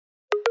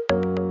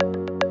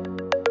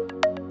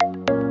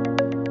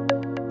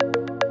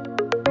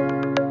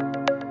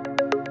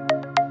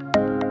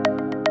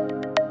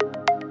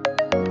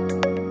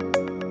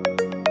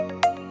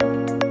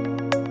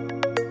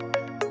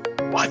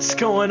What's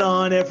going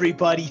on,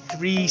 everybody?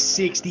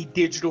 360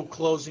 Digital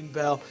Closing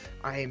Bell.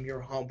 I am your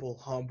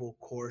humble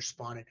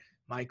correspondent,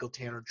 Michael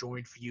Tanner,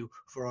 joined for you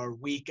for our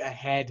week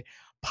ahead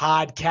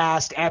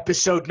podcast,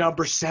 episode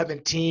number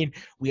 17.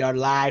 We are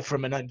live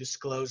from an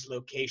undisclosed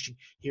location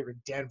here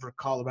in Denver,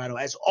 Colorado.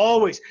 As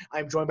always,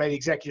 I'm joined by the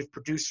executive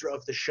producer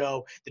of the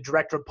show, the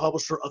director and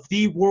publisher of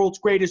the world's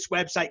greatest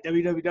website,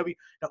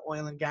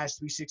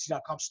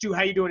 www.oilandgas360.com. Stu,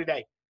 how you doing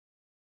today?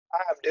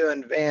 I'm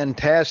doing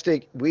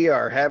fantastic. We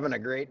are having a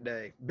great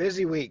day.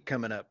 Busy week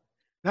coming up.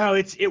 No,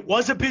 it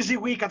was a busy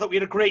week. I thought we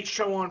had a great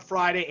show on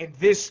Friday, and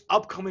this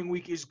upcoming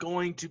week is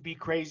going to be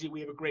crazy. We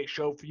have a great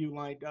show for you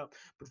lined up.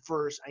 But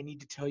first, I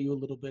need to tell you a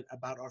little bit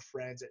about our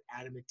friends at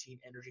Adamantine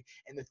Energy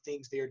and the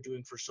things they are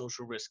doing for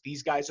social risk.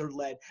 These guys are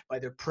led by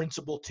their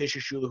principal, Tisha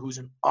Schuler, who's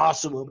an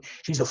awesome woman.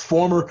 She's a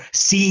former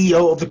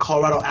CEO of the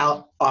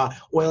Colorado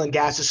Oil and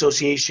Gas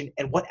Association.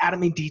 And what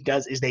Adamantine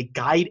does is they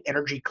guide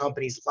energy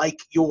companies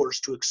like yours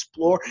to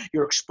explore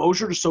your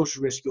exposure to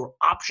social risk, your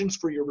options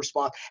for your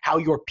response, how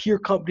your peer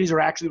companies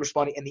are actually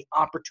responding, and the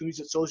opportunities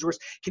that social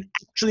risk can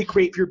actually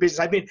create for your business.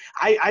 I've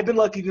been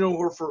lucky to know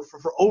her for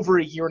over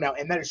a year now,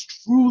 and that is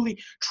truly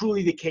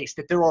the case.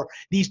 That there are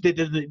these,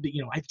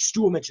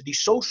 Stu mentioned these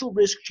social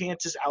risk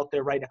chances out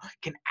there right now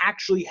can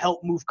actually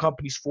help move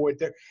companies forward.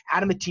 There,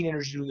 Adamantine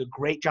Energy is doing a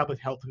great job of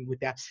helping with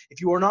that.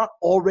 If you are not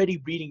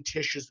already reading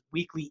Tisha's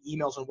weekly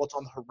emails on what's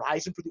on the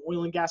horizon for the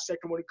oil and gas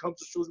sector when it comes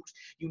to social risk,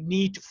 you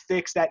need to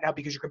fix that now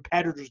because your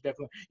competitors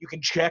definitely. You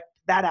can check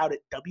that out at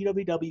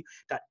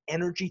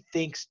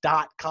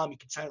www.energythinks.com. You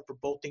can sign up for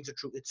both things are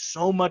true. It's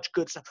so much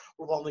good stuff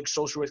revolving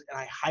social risk, and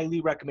I highly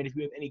recommend if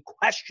you have any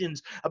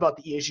questions about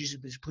the issues,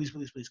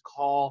 please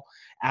call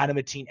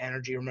Adamantine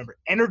Energy. Remember,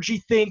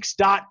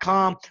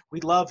 energythinks.com.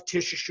 We love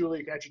Tisha Schuler.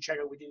 You can actually check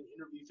out. We did an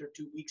interview with her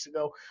 2 weeks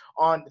ago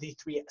on the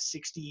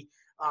 360.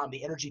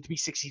 The Energy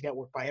 360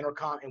 Network by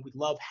Intercom, and we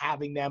love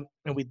having them.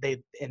 And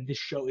this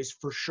show is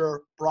for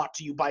sure brought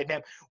to you by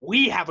them.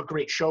 We have a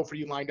great show for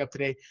you lined up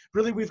today.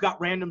 Really, we've got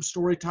random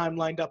story time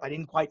lined up. I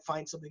didn't quite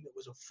find something that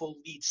was a full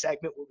lead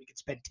segment where we could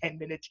spend 10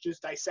 minutes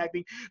just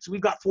dissecting. So we've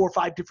got 4 or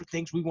 5 different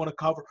things we want to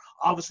cover.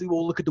 Obviously,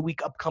 we'll look at the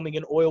week upcoming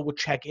in oil. We'll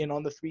check in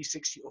on the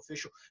 360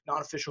 official,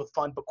 non-official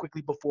fund. But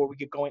quickly before we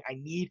get going, I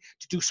need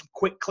to do some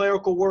quick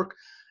clerical work.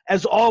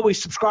 As always,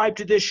 subscribe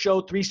to this show,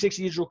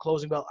 360 Digital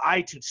Closing Bell,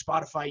 iTunes,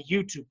 Spotify,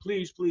 YouTube.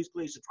 Please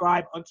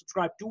subscribe,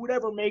 unsubscribe, do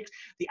whatever makes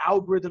the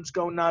algorithms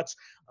go nuts.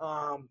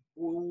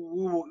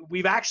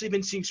 We've actually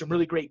been seeing some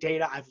really great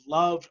data. I've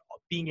loved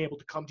being able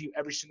to come to you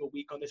every single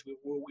week on this. We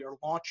are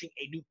launching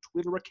a new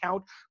Twitter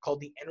account called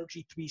the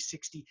Energy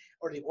 360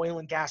 or the Oil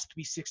and Gas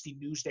 360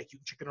 News Deck. You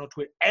can check it out on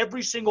Twitter.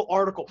 Every single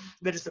article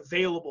that is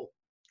available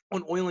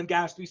on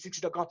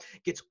oilandgas360.com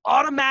gets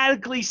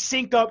automatically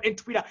synced up and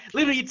tweet out.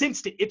 Literally, it's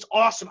instant. It's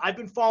awesome. I've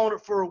been following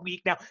it for a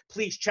week now.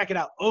 Please check it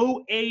out.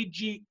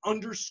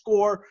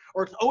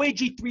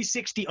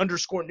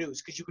 OAG_360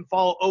 news, because you can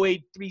follow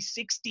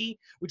OA360,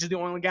 which is the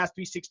Oil and Gas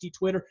 360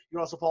 Twitter. You can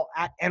also follow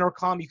at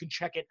Enercom. You can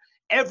check it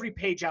every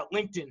page out.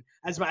 LinkedIn,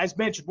 as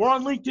mentioned, we're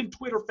on LinkedIn,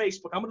 Twitter,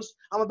 Facebook. I'm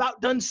about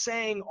done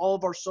saying all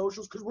of our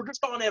socials because we're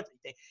just on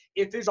everything.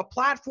 If there's a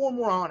platform,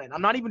 we're on it.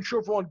 I'm not even sure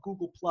if we're on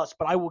Google Plus,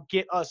 but I will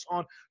get us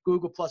on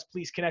Google Plus.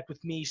 Please connect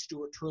with me,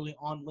 Stuart Turley,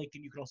 on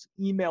LinkedIn. You can also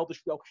email the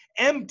show,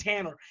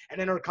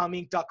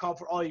 mtanner@enercominc.com,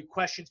 for all your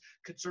questions,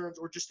 concerns,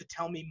 or just to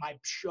tell me my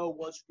show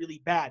was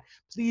really bad.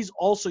 Please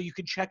also, you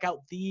can check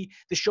out the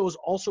show is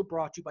also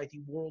brought to you by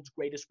the world's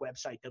greatest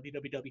website,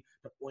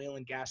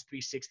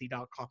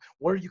 www.oilandgas360.com,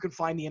 where you can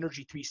find the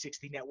Energy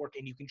 360 Network,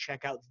 and you can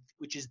check out,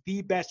 which is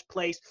the best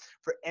place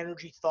for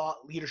energy thought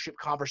leadership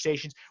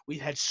conversations.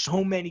 We've had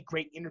so many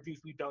great interviews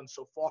we've done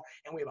so far,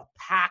 and we have a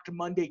packed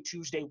Monday,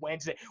 Tuesday,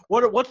 Wednesday.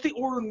 What's the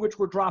order in which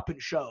we're dropping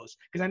shows?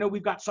 Because I know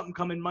we've got something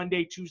coming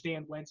Monday, Tuesday,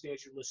 and Wednesday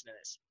as you listen to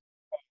this.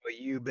 Oh,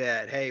 you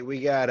bet. Hey, we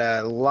got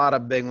a lot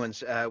of big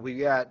ones. We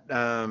got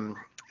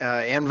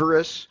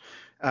Enverus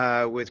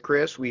with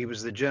Chris. He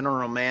was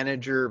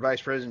the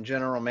vice president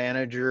general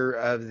manager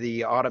of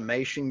the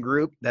automation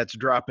group. That's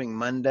dropping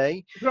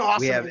Monday. It's an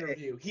awesome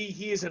interview.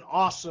 He is an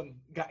awesome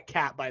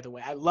cat, by the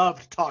way. I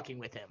loved talking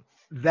with him.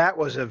 That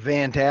was a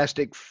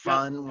fantastic,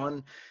 fun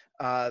one.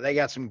 They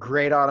got some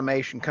great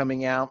automation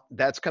coming out.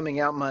 That's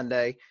coming out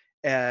Monday.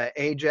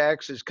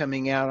 Ajax is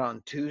coming out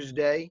on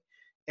Tuesday.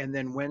 And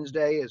then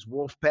Wednesday is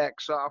Wolfpack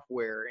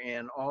Software.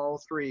 And all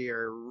 3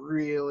 are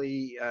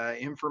really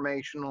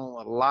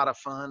informational, a lot of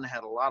fun.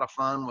 Had a lot of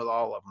fun with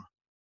all of them.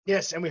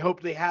 Yes, and we hope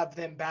they have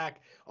them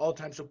back all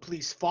the time. So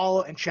please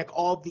follow and check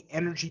all the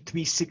Energy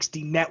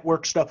 360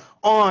 Network stuff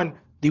on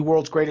the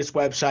world's greatest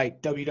website,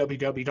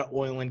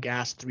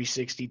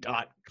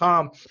 www.oilandgas360.com.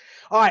 All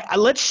right,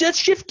 let's just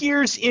shift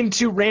gears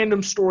into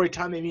random story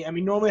time. I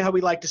mean, normally how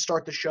we like to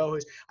start the show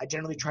is I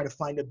generally try to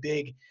find a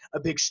big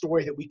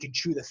story that we can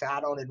chew the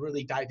fat on and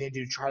really dive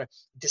into, try to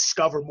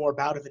discover more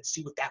about it and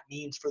see what that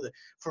means for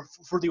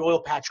the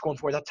oil patch going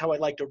forward. That's how I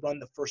like to run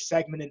the first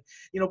segment. And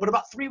but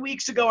about 3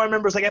 weeks ago, I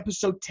remember it was like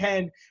episode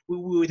 10.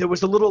 There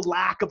was a little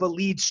lack of a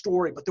lead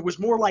story, but there was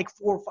more like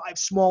 4 or 5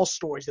 small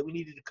stories that we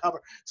needed to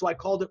cover. So I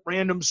called it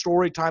random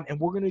story time, and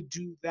we're gonna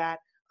do that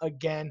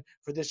again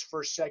for this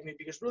first segment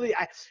because really,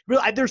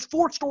 there's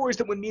 4 stories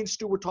that when me and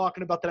Stu were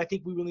talking about that I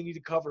think we really need to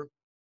cover.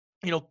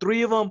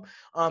 3 of them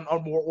are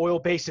more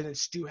oil-based, and then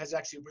Stu has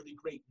actually a really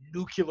great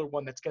nuclear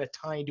one that's going to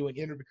tie into an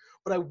interview.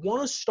 But I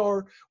want to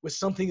start with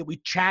something that we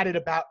chatted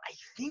about, I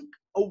think,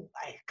 I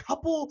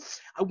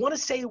want to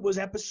say it was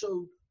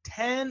episode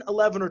 10,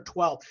 11, or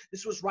 12.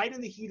 This was right in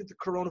the heat of the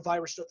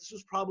coronavirus stuff. This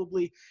was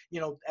probably,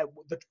 at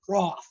the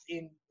trough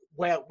in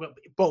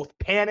both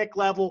panic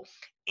level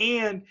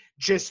and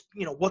just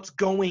what's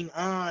going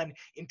on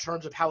in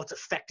terms of how it's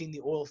affecting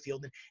the oil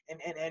field,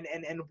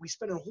 and we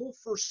spent a whole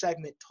first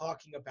segment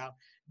talking about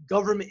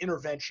government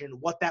intervention,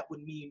 what that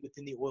would mean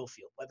within the oil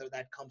field, whether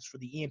that comes for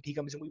the E&P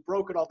companies, and we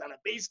broke it all down. And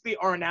basically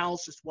our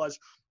analysis was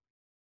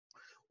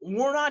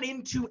we're not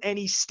into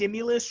any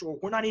stimulus or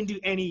we're not into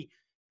any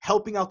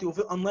helping out the oil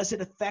field unless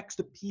it affects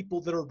the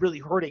people that are really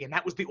hurting, and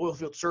that was the oil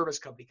field service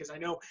company. Because I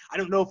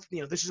don't know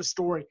if this is a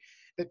story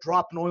that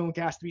dropped in Oil and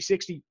Gas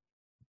 360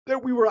 that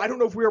I don't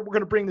know if we're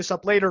going to bring this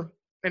up later,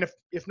 and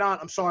if not,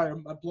 I'm sorry,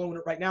 I'm blowing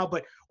it right now,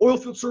 but oil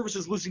field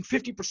services losing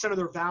 50% of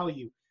their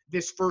value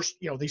these first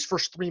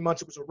 3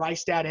 months. It was a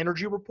Rystad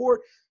Energy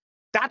report.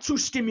 That's who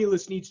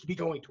stimulus needs to be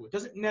going to. It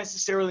doesn't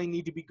necessarily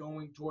need to be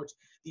going towards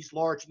these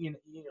large,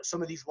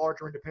 some of these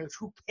larger independents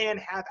who can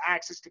have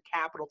access to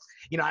capital.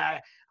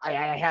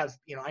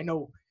 I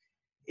know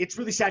it's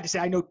really sad to say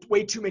I know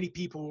way too many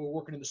people who are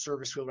working in the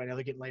service field right now.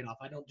 They're getting laid off.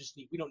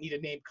 We don't need to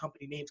name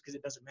company names because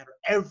it doesn't matter.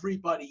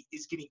 Everybody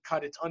is getting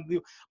cut. It's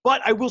unbelievable.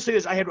 But I will say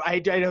this: I have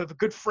a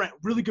good friend,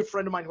 really good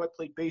friend of mine who I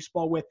played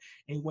baseball with,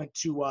 and he went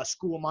to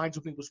School of Mines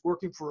with me. Was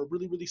working for a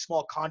really, really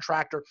small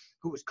contractor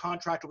who was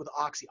contracted with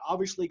Oxy.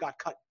 Obviously got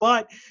cut,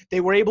 but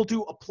they were able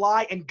to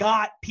apply and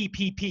got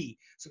PPP.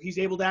 So he's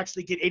able to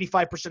actually get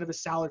 85% of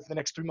his salary for the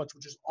next 3 months,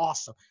 which is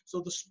awesome.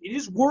 So it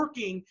is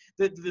working.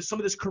 Some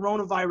of this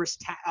coronavirus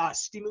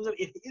stimulus,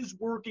 it is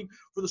working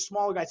for the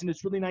smaller guys, and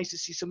it's really nice to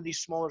see some of these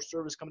smaller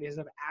service companies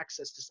have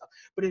access to stuff.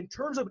 But in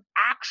terms of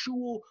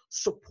actual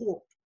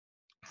support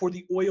for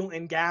the oil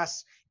and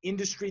gas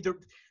industry,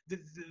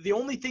 the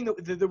only thing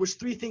there was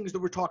 3 things that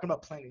we're talking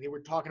about planning. They were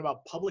talking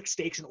about public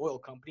stakes in oil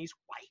companies.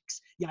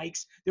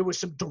 Yikes. There was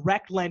some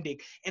direct lending.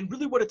 And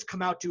really what it's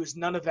come out to is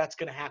none of that's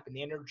going to happen.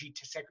 The Energy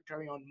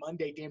Secretary on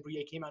Monday, Dan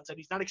Brouillard, came out and said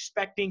he's not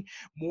expecting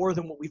more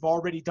than what we've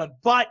already done.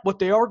 But what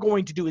they are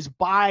going to do is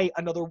buy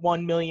another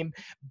 1 million.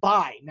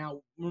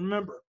 Now,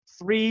 remember,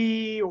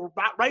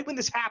 right when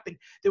this happened,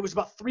 there was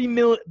about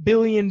 $3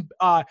 billion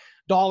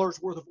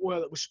worth of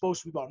oil that was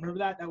supposed to be bought. Remember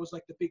that? That was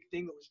like the big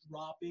thing that was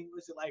dropping.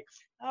 Was it like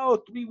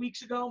 3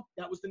 weeks ago?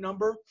 That was the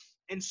number.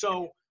 And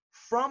so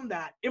from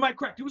that, am I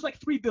correct? It was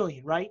like 3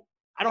 billion, right?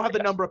 I don't have the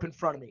number up in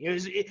front of me. It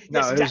was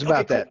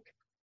about that.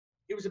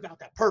 It was about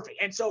that.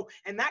 Perfect.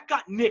 And that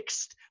got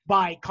nixed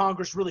by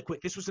Congress really quick.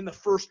 This was in the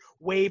first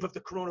wave of the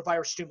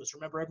coronavirus stimulus.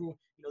 Remember, everyone,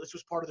 this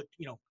was part of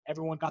the,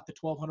 everyone got the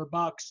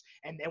 $1,200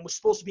 and was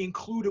supposed to be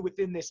included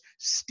within this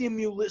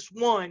stimulus.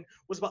 One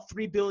was about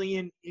 $3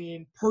 billion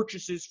in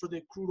purchases for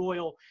the crude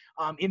oil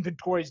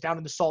inventories down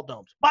in the salt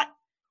domes. But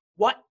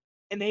what?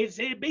 And they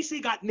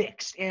basically got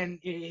nixed. And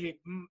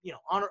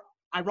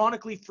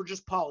ironically, for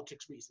just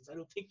politics reasons. I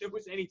don't think there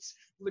was any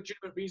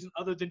legitimate reason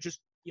other than just,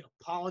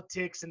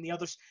 politics, and the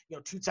others,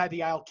 two sides of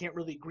the aisle can't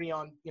really agree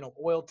on,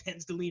 oil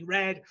tends to lean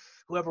red.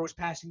 Whoever was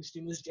passing the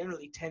stimulus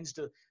generally tends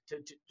to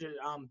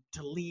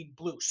lean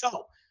blue.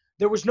 So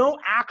there was no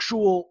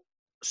actual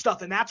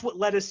stuff, and that's what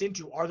led us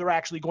into, are there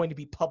actually going to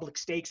be public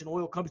stakes in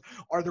oil companies?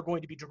 Are there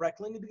going to be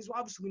direct lending? Because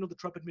obviously we know the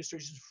Trump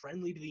administration is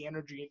friendly to the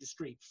energy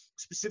industry,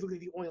 specifically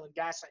the oil and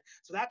gas side.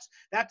 So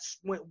that's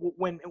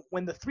when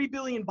the $3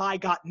 billion buy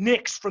got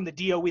nixed from the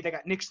DOE, they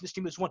got nixed in the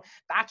stimulus one.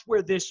 That's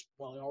where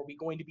are we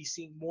going to be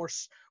seeing more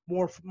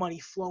money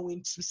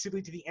flowing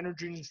specifically to the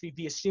energy industry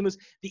via stimulus?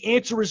 The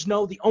answer is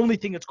no. The only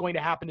thing that's going to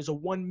happen is a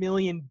 1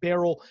 million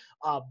barrel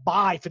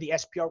buy for the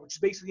SPR, which is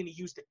basically going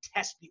to use to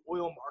test the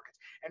oil markets.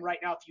 And right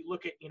now, if you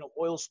look at,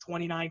 oil's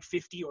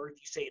 $29.50, or if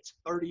you say it's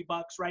 $30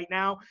 right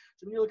now,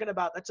 so when you're looking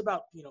about, that's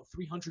about,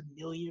 300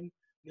 million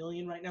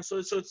right now. So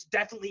it's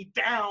definitely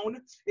down.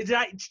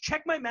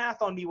 Check my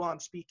math on me while I'm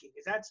speaking.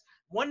 That's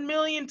 1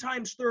 million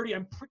times 30.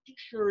 I'm pretty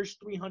sure is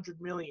 300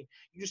 million.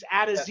 You just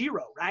add a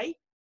zero, right?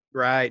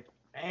 Right.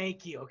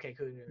 Thank you. Okay,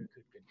 good.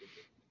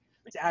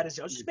 Let's add a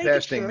zero. Just You're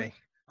testing me.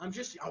 I'm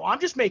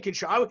just making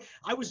sure.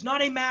 I was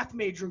not a math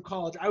major in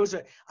college. I was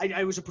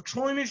a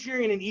petroleum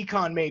engineering and an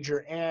econ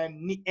major,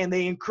 and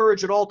they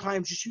encourage at all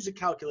times just use a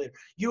calculator.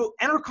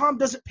 Entercom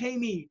doesn't pay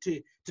me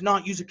to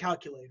not use a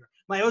calculator.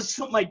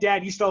 My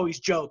dad used to always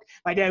joke.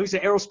 My dad was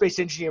an aerospace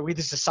engineer.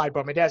 This is a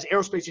sidebar. My dad's an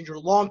aerospace engineer a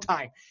long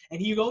time,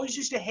 and he always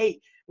used to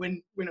hate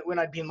when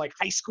I'd be in like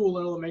high school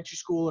and elementary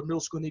school or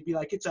middle school, and they'd be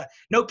like, "It's a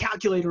no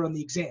calculator on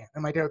the exam,"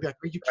 and my dad would be like,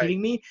 "Are you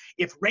kidding me?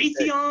 If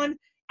Raytheon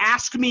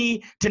asked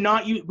me to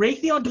not use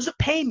Raytheon doesn't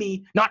pay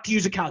me not to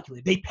use a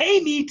calculator. They pay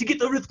me to get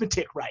the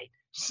arithmetic right."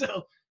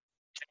 So,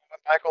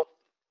 Michael,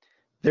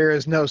 there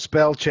is no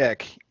spell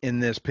check in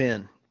this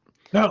pen.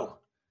 no.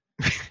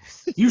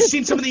 You've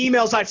seen some of the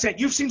emails I've sent.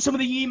 You've seen some of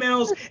the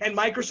emails and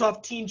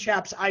Microsoft Team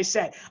chaps I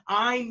sent.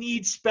 I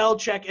need spell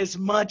check as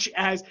much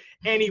as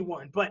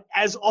anyone. But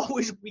as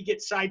always, we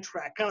get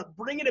sidetracked. Kind of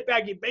bringing it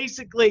back.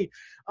 Basically,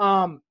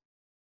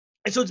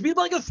 and so it's been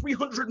like a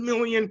 300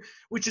 million,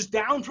 which is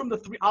down from the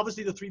 3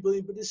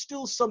 billion, but it's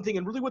still something.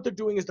 And really what they're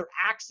doing is they're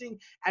acting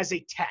as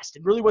a test.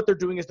 And really what they're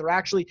doing is they're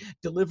actually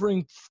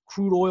delivering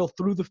crude oil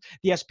through the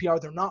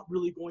SPR. They're not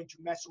really going to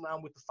mess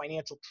around with the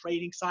financial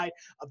trading side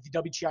of the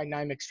WTI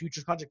NYMEX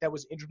futures contract. That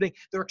was interesting.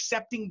 They're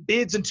accepting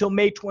bids until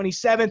May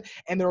 27th,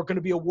 and there are going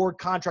to be award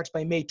contracts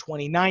by May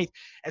 29th.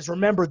 As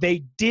remember,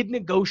 they did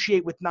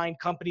negotiate with 9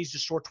 companies to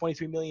store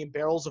 23 million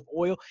barrels of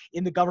oil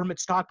in the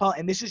government stockpile.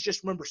 And this is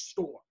just, remember,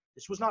 store.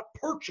 This was not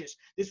purchase.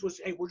 This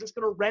was, hey, we're just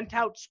going to rent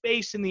out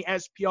space in the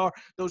SPR.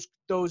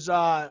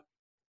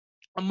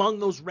 Among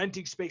those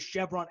renting space,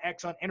 Chevron,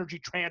 Exxon, Energy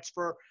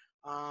Transfer.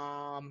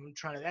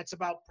 That's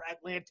about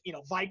Atlantic,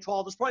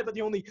 Vitol. That's probably about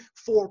the only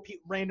 4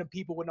 random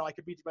people would know. I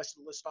could read the rest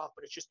of the list off,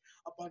 but it's just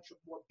a bunch of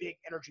more big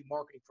energy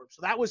marketing firms.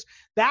 So that was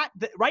that.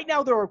 Right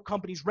now, there are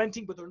companies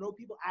renting, but there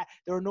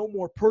are no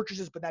more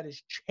purchases, but that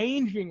is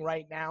changing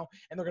right now.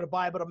 And they're going to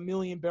buy about 1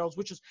 million barrels,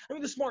 which is,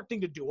 the smart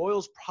thing to do.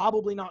 Oil's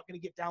probably not going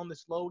to get down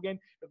this low again.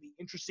 It'll be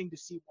interesting to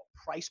see what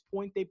price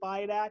point they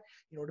buy it at.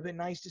 It would have been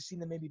nice to see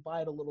them maybe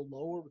buy it a little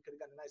lower. We could have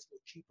gotten a nice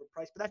little cheaper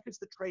price, but that's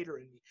just the trader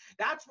in me.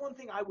 That's one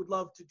thing I would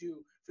love to do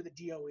for the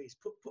DOEs.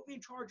 Put me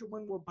in charge of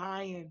when we're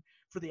buying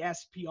for the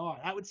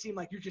SPR. That would seem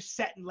like you're just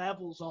setting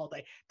levels all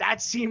day. That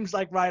seems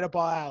like right up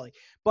our alley.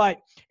 But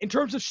in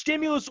terms of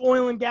stimulus,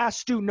 oil and gas,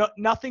 Stu,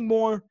 nothing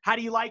more. How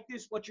do you like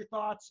this? What's your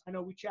thoughts? I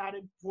know we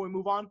chatted before we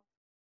move on.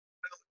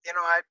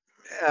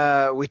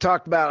 We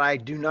talked about, I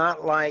do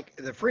not like,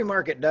 the free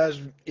market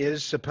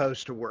is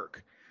supposed to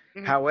work.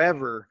 Mm-hmm.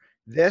 However,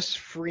 this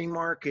free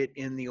market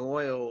in the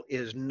oil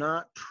is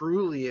not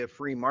truly a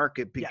free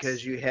market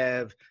because you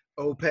have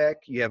OPEC,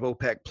 you have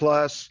OPEC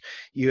plus,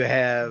 you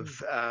have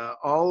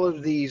all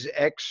of these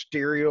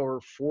exterior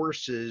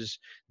forces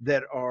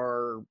that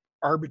are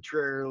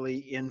arbitrarily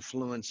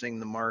influencing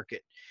the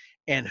market.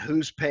 And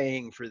who's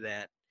paying for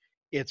that?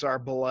 It's our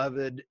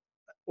beloved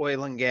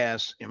oil and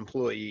gas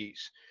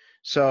employees.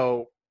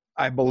 So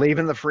I believe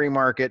in the free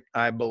market.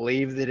 I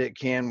believe that it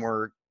can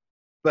work,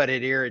 but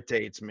it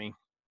irritates me.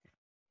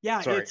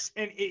 Yeah,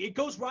 it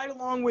goes right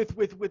along with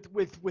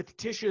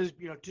Tisha's,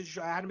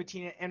 Tisha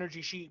Adamatine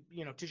Energy. She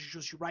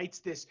writes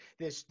this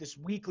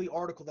weekly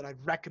article that I'd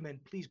recommend.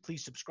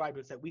 Please subscribe.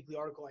 It's that weekly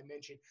article I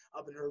mentioned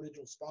up in her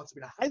original sponsor.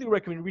 But I highly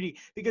recommend reading,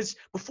 because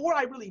before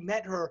I really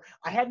met her,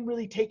 I hadn't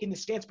really taken the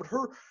stance. But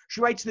she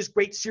writes this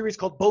great series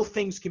called "Both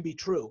Things Can Be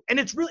True," and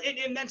it's really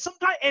and then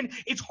sometimes, and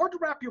it's hard to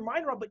wrap your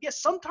mind around. But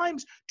yes,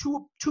 sometimes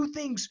two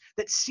things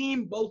that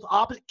seem both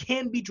opposite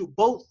can be true.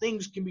 Both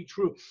things can be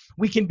true.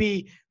 We can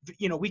be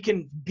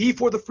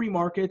for the free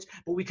markets,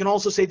 but we can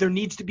also say there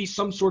needs to be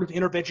some sort of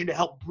intervention to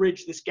help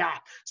bridge this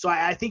gap. So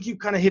I think you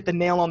kind of hit the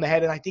nail on the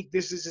head, and I think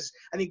this is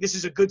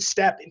a good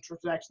step in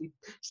terms of actually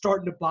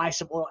starting to buy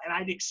some oil, and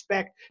I'd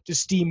expect to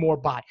see more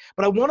buy.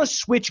 But I want to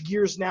switch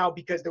gears now,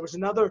 because there was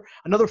another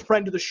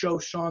friend of the show,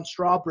 Sean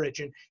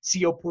Strawbridge, and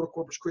CEO Port of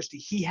Corpus Christi.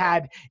 He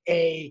had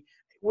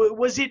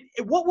was it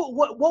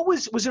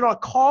a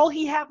call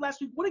he had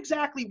last week? What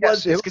exactly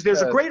was this? Because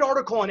there's a great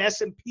article on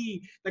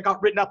S&P that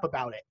got written up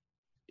about it.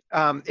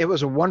 It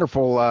was a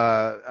wonderful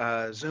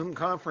Zoom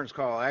conference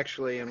call,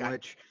 actually, in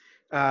which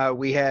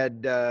we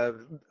had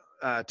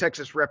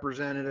Texas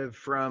representative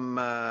from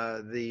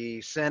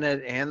the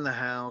Senate and the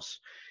House,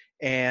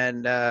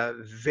 and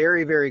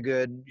very, very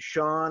good.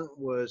 Sean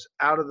was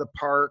out of the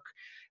park.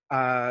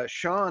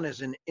 Sean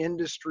is an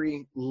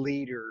industry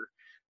leader.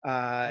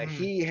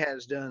 He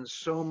has done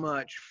so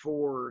much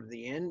for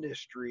the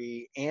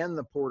industry and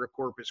the Port of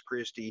Corpus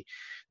Christi.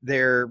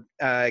 They're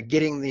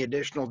getting the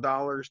additional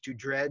dollars to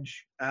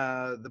dredge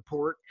the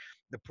port.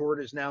 The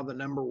port is now the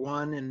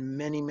 #1 in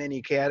many,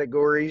 many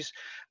categories.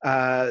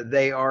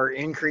 They are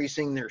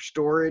increasing their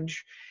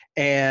storage.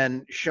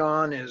 And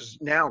Sean is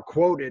now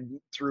quoted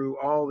through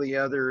all the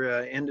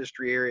other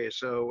industry areas.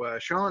 So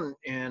Sean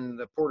and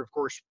the Port of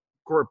Corpus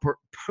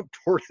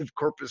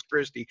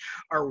Christi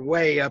are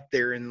way up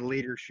there in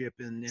leadership.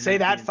 Say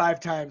that 5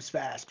 times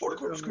fast. Port of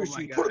Corpus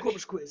Christi. Port of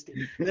Corpus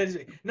Christi.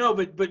 No,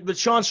 but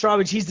Sean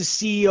Strawbridge, he's the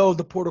CEO of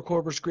the Port of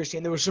Corpus Christi,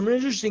 and there were some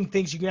interesting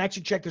things you can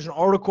actually check. There's an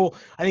article.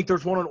 I think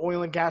there's one on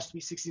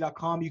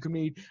oilandgas360.com. You can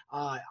read.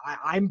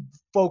 I'm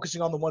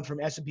focusing on the one from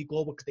S&P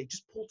Global, because they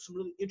just pulled some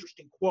really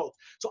interesting quotes.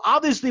 So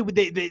obviously, with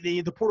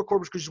the Port of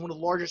Corpus Christi is one of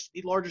the largest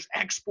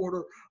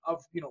exporter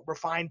of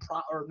refined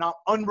or not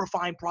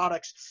unrefined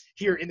products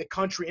here in the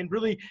country, and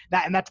really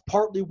that's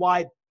partly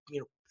why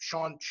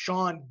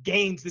Sean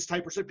gains this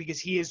type of respect, because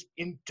he is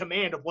in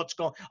command of what's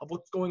going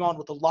on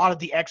with a lot of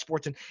the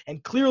exports,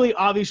 and clearly,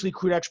 obviously,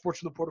 crude exports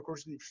from the Port of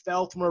Corpus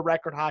fell from a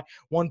record high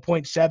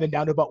 1.7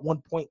 down to about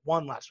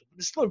 1.1 last week.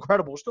 It's still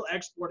incredible. We're still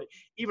exporting,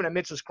 even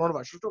amidst this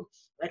coronavirus. We're still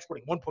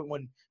exporting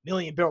 1.1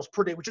 million barrels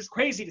per day, which is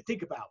crazy to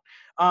think about,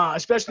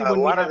 especially when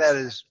a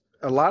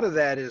lot of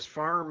that is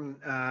farm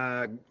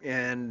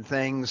and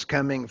things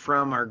coming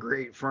from our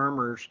great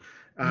farmers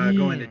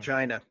going to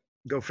China.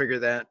 Go figure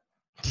that.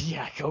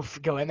 Yeah, go,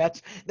 and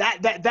that's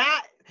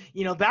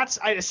that's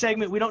a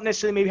segment we don't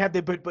necessarily maybe have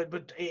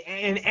but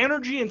and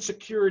energy and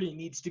security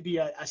needs to be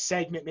a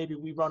segment maybe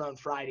we run on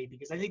Friday,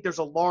 because I think there's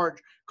a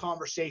large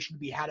conversation to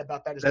be had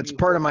about that. That's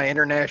part of my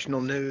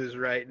international news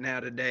right now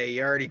today.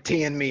 You're already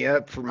teeing me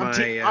up for I'm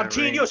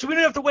teeing you up, so we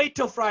don't have to wait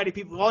till Friday,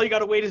 people. All you got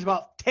to wait is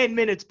about 10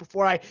 minutes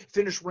before I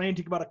finish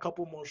ranting about a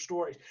couple more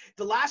stories.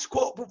 The last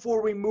quote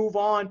before we move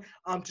on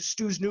to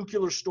Stu's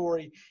nuclear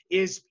story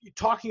is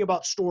talking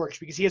about storage,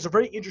 because he has a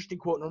very interesting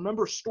quote. And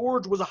remember,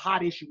 storage was a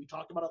hot issue. We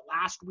talked about it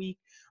last week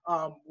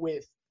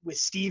with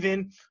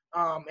Steven,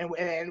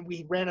 and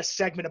we ran a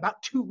segment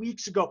about 2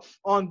 weeks ago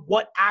on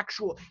what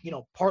actual,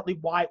 partly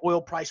why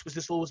oil price was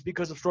this low was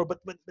because of storage.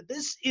 But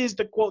this is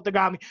the quote that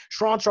got me.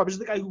 Sharon Straub is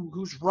the guy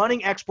who's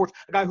running exports,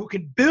 a guy who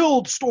can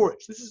build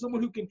storage. This is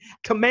someone who can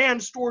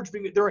command storage.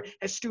 They're,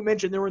 as Stu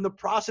mentioned, they're in the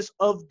process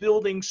of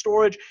building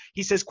storage.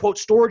 He says, quote,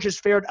 storage has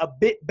fared a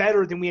bit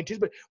better than we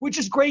anticipated, which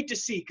is great to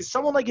see, because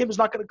someone like him is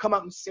not going to come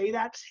out and say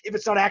that if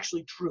it's not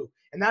actually true.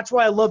 And that's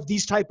why I love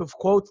these type of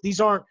quotes.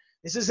 This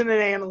isn't an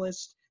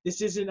analyst.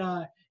 This isn't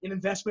an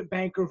investment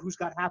banker who's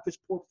got half his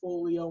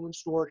portfolio in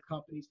storage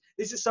companies.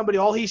 This is somebody,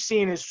 all he's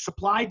seeing is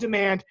supply,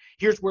 demand.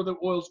 Here's where the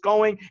oil's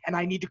going, and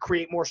I need to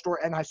create more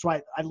storage. And so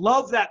I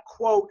love that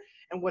quote.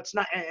 And what's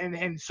not,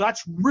 and so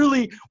that's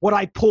really what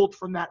I pulled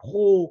from that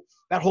whole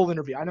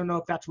interview. I don't know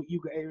if that's what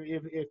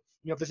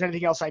if there's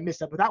anything else I missed,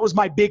 but that was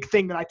my big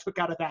thing that I took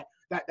out of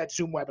that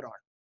Zoom webinar.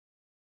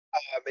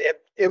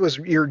 It was,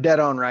 you're dead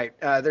on right.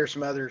 There's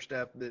some other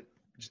stuff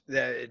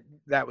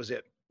that was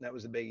it. That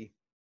was the biggie.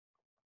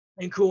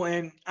 And cool.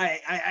 And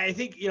I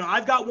think,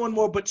 I've got one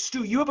more, but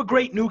Stu, you have a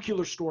great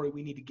nuclear story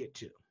we need to get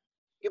to.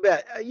 You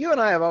bet. You and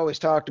I have always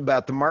talked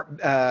about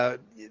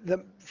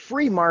the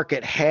free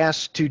market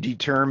has to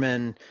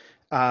determine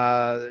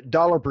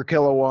dollar per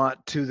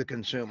kilowatt to the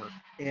consumer.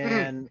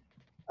 And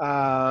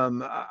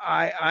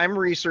I'm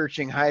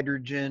researching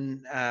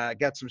hydrogen.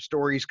 Got some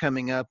stories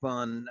coming up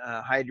on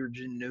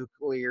hydrogen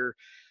nuclear.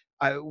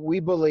 We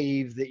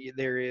believe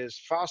that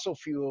fossil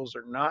fuels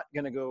are not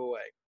going to go away.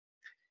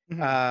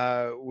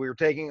 We're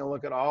taking a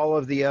look at all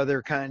of the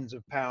other kinds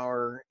of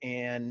power,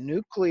 and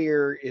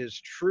nuclear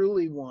is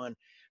truly one.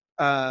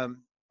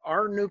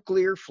 Our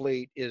nuclear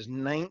fleet is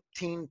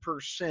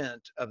 19%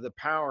 of the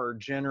power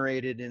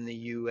generated in the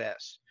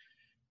U.S.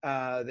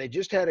 They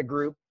just had a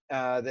group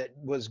that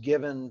was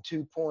given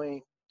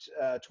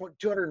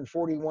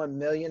 $241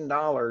 million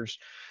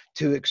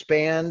to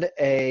expand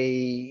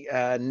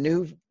a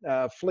new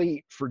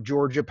fleet for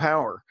Georgia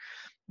Power.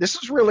 This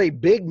is really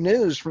big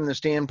news from the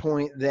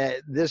standpoint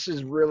that this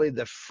is really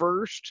the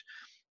first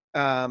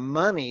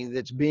money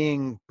that's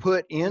being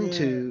put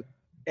into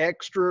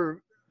extra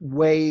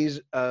ways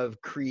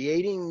of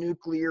creating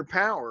nuclear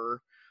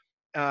power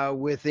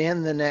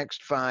within the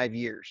next 5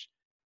 years.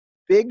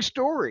 Big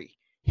story.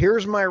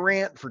 Here's my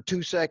rant for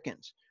 2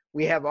 seconds.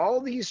 We have all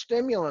these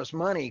stimulus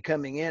money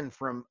coming in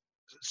from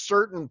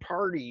certain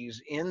parties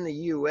in the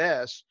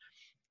U.S.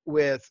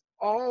 with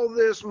all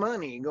this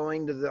money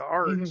going to the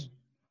arts.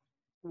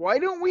 Why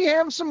don't we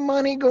have some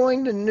money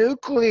going to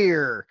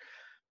nuclear?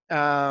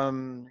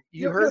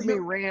 You heard me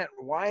rant.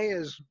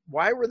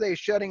 Why were they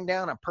shutting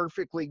down a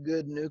perfectly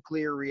good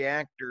nuclear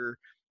reactor,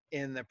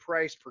 and the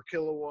price per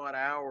kilowatt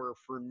hour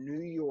for New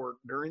York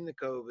during the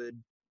COVID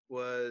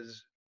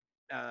was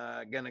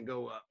going to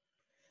go up?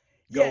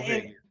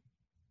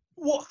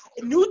 Well,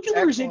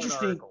 nuclear is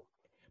interesting. Article.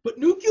 But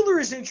nuclear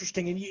is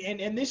interesting,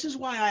 and this is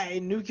why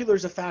nuclear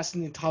is a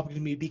fascinating topic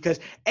to me, because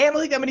I don't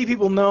think that many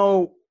people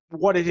know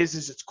what it is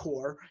its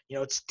core.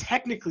 It's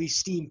technically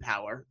steam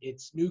power.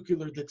 It's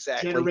nuclear that's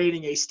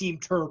generating a steam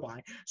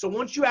turbine. So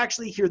once you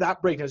actually hear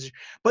that breakdown,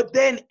 but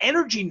then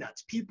energy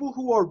nuts, people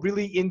who are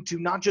really into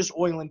not just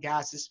oil and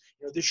gas, this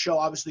show,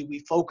 obviously we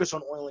focus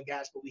on oil and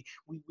gas, but we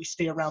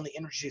stay around the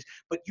energies.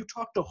 But you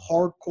talk to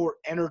hardcore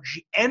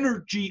energy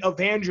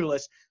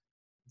evangelists,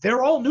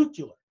 they're all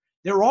nuclear.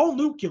 They're all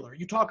nuclear.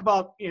 You talk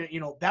about,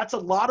 that's a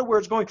lot of where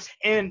it's going.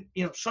 And,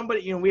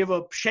 somebody, we have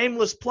a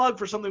shameless plug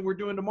for something we're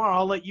doing tomorrow.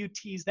 I'll let you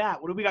tease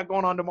that. What do we got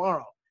going on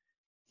tomorrow?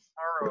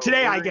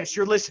 Today, I guess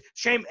you're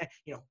listening.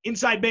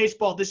 Inside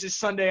Baseball. This is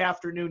Sunday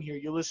afternoon here.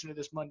 You're listening to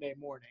this Monday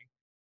morning.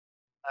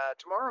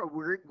 Tomorrow,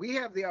 we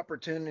have the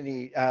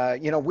opportunity.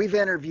 We've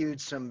interviewed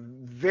some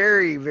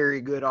very,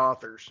 very good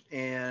authors.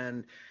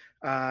 And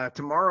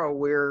tomorrow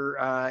we're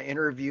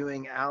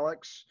interviewing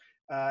Alex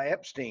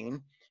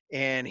Epstein.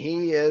 and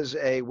he is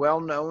a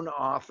well-known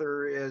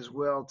author as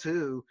well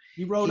too.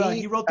 He wrote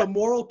The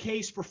Moral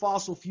Case for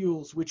Fossil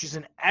Fuels, which is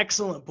an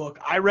excellent book.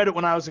 I read it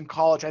when I was in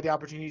college. I had the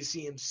opportunity to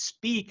see him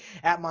speak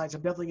at Minds.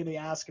 I'm definitely going to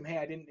ask him, hey,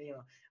 I didn't,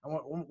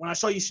 when I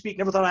saw you speak,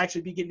 never thought I'd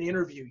actually be getting to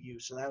interview you.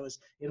 So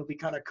it'll be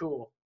kind of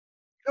cool.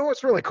 You know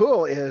what's really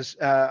cool is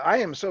I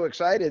am so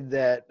excited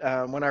that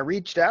when I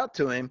reached out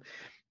to him,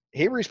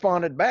 he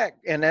responded back,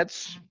 and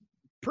that's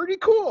pretty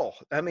cool.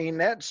 I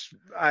mean,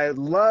 I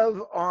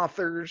love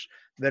authors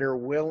that are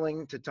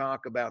willing to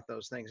talk about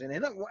those things.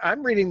 And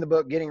I'm reading the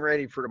book Getting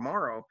Ready for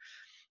Tomorrow,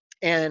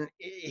 and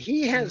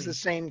he has the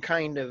same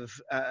kind of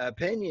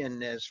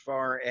opinion as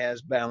far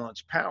as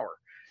balanced power.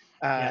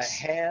 Yes.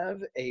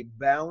 Have a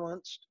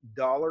balanced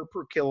dollar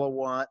per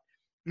kilowatt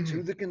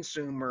to the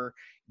consumer,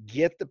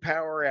 get the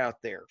power out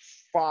there.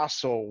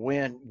 Fossil,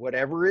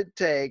 whatever it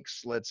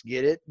takes, let's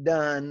get it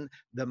done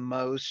the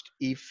most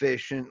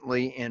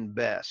efficiently and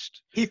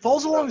best. He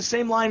falls along the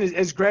same line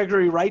as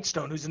Gregory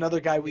Wrightstone, who's another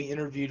guy we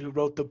interviewed who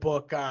wrote the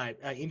book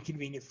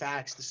Inconvenient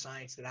Facts, the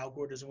Science That Al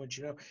Gore Doesn't Want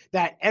You to Know.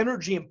 That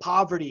energy and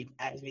poverty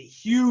has a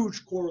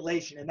huge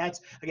correlation, and that's,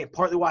 again,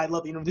 partly why I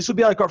love this will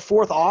be like our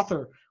fourth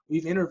author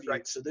we've interviewed.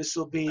 Right. So this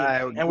will be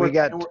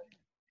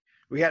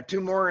we got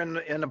two more in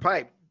the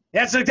pipe.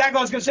 That's exactly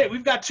what I was going to say.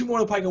 We've got two more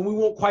in the pipe, and we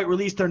won't quite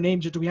release their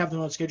names until we have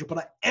them on schedule, but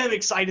I am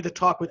excited to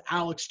talk with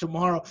Alex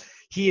tomorrow.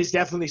 He is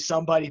definitely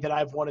somebody that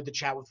I've wanted to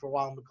chat with for a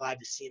while. I'm glad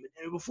to see him.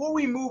 And before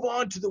we move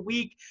on to the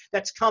week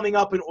that's coming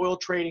up in oil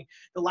trading,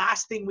 the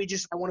last thing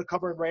I want to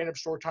cover in random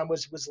story time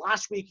was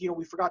last week,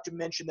 we forgot to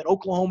mention that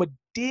Oklahoma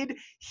did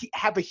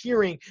have a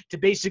hearing to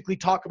basically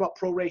talk about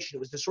proration. It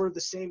was the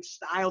same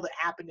style that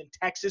happened in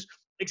Texas.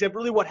 Except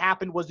really what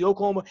happened was the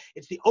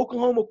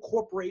Oklahoma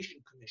Corporation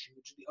Commission,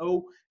 which is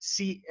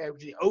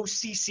the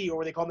OCC,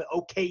 or they call them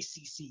the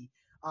OKCC,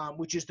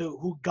 which is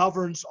who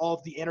governs all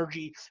of the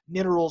energy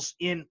minerals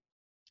in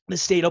the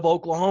state of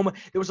Oklahoma.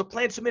 There was a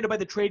plan submitted by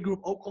the trade group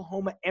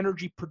Oklahoma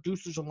Energy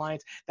Producers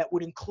Alliance that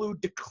would include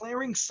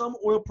declaring some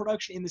oil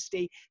production in the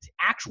state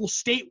actual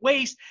state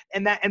waste,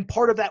 and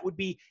part of that would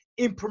be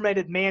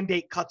implemented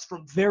mandate cuts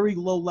from very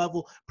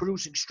low-level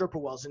producing stripper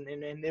wells.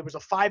 And there was a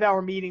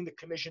 5-hour meeting the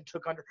commission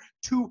took under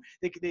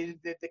the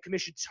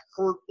commission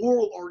heard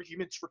oral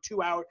arguments for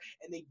 2 hours,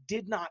 and they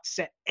did not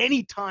set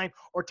any time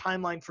or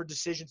timeline for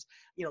decisions.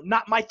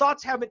 My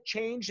thoughts haven't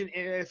changed, and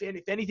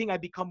if anything,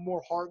 I've become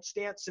more hard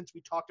stance since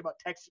we talked about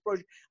Texas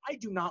project. I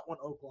do not want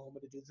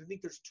Oklahoma to do this. I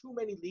think there's too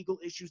many legal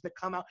issues that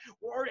come out.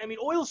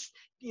 Oil's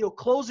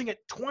closing at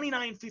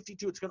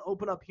 $29.52. It's going to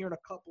open up here in a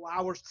couple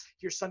hours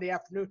here Sunday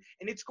afternoon,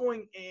 and it's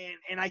going,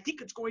 and I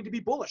think it's going to be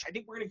bullish. I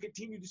think we're going to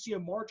continue to see a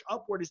march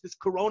upward as this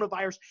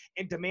coronavirus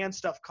and demand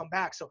stuff come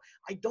back. So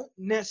I don't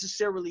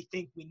necessarily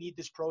think we need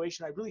this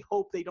proration. I really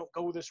hope they don't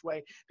go this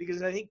way,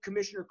 because I think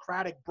Commissioner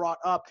Craddock brought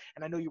up,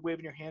 and I know you're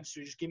waving your hands,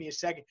 so just give me a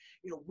second.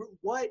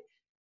 What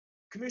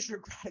Commissioner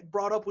Craddock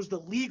brought up was the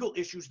legal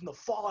issues and the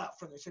fallout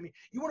from this. I mean,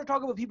 you want to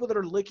talk about people that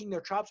are licking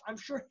their chops? I'm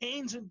sure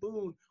Haynes and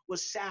Boone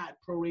was sad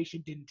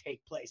proration didn't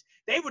take place.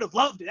 They would have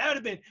loved it. That would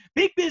have been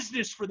big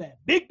business for them.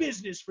 Big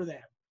business for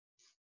them.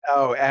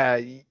 Oh,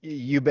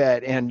 you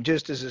bet. And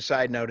just as a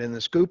side note, in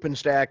the Scoop and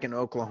Stack in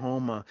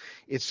Oklahoma,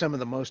 it's some of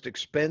the most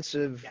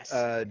expensive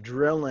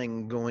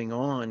drilling going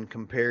on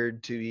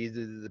compared to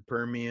either the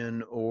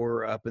Permian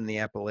or up in the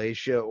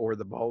Appalachia or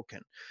the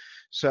Balkan.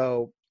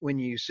 So when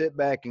you sit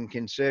back and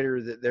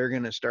consider that they're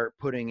going to start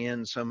putting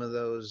in some of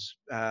those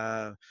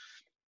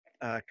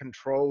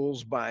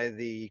controls by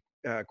the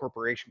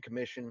Corporation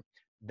Commission,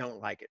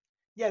 don't like it.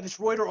 Yeah, this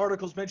Reuters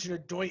article's mentioned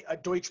a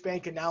Deutsche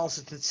Bank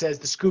analysis that says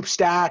the Scoop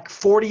Stack,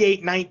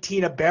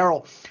 $48.19 a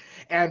barrel,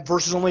 and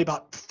versus only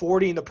about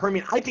 40 in the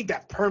Permian. I think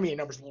that Permian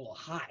number's a little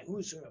high.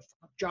 Whose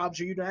jobs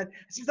are you doing? It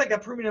seems like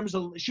that Permian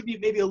number should be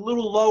maybe a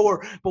little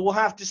lower, but we'll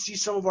have to see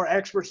some of our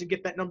experts and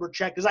get that number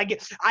checked. Because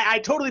I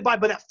totally buy,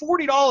 but that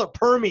 $40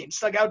 Permian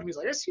stuck out to me. It's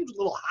like, that seems a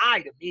little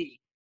high to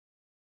me.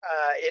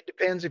 It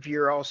depends if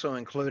you're also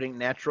including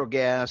natural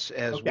gas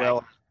as well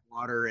as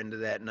water into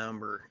that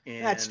number.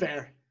 And that's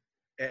fair.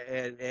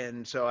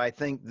 And so I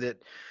think that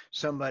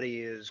somebody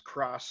is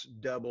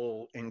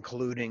double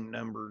including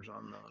numbers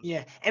on those.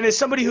 Yeah, and as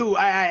somebody who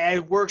I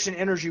works in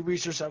energy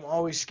research, I'm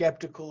always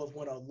skeptical of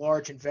when a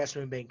large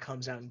investment bank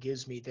comes out and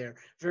gives me their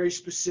very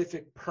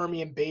specific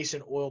Permian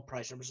Basin oil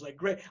price numbers. Like,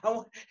 great,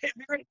 I'm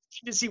very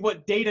interested to see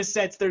what data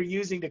sets they're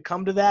using to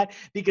come to that,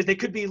 because they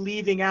could be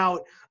leaving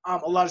out a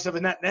lot of stuff,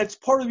 and that's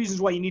part of the reasons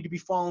why you need to be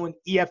following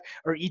EF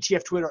or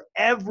ETF Twitter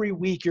every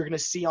week. You're going to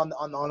see on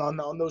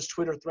those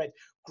Twitter threads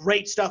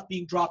great stuff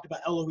being dropped about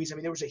LOEs. I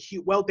mean, there was a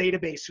huge Well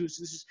Database,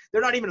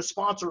 they're not even a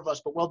sponsor of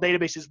us, but Well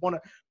Database is one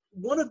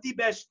of the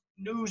best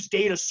news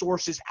data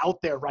sources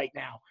out there right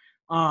now.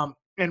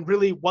 And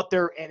really what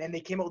and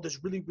they came up with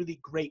this really, really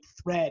great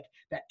thread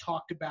that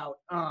talked about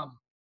that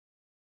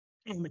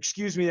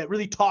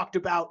really talked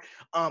about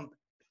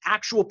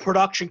actual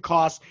production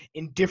costs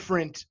in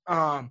different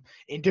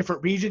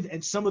regions,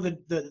 and some of the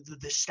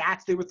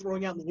stats they were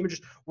throwing out in the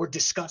images were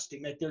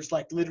disgusting. Like, there's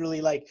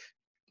literally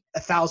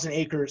 1,000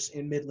 acres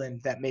in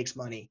Midland that makes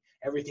money,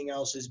 Everything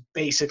else is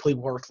basically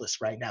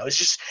worthless right now.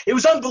 It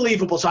was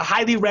unbelievable. So I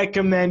highly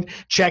recommend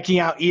checking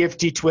out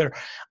EFT Twitter.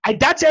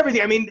 That's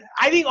everything. I mean,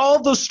 I think all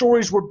of those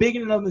stories were big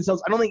in and of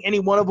themselves. I don't think any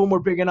one of them were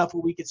big enough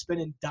where we could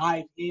spend and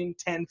dive in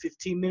 10,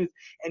 15 minutes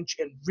and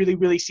really,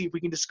 really see if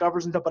we can discover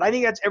some stuff. But I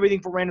think that's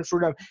everything for Random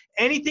Story Time.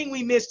 Anything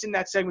we missed in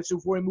that segment so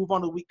before we move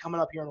on to the week coming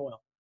up here in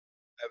oil?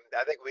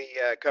 I think we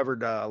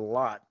covered a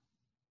lot.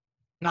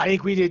 I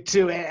think we did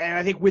too. And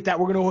I think with that,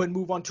 we're going to go ahead and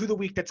move on to the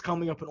week that's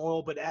coming up in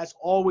oil. But as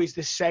always,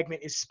 this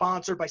segment is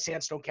sponsored by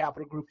Sandstone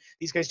Capital Group.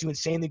 These guys do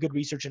insanely good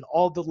research, and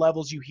all the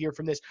levels you hear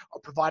from this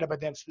are provided by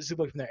them,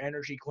 specifically from their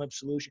Energy Glimpse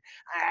solution.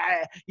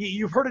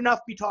 You've heard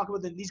enough me talk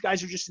about them. These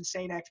guys are just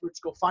insane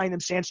experts. Go find them,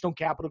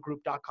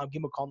 sandstonecapitalgroup.com.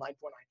 Give them a call,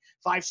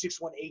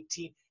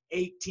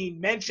 949-561-1818.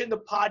 Mention the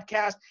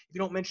podcast. If you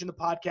don't mention the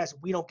podcast,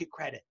 we don't get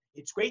credit.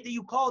 It's great that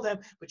you call them,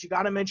 but you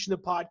got to mention the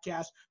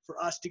podcast for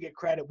us to get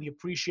credit. We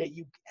appreciate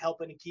you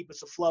helping to keep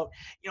us afloat.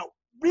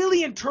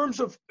 Really in terms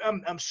of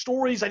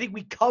stories, I think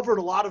we covered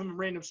a lot of them in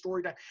Random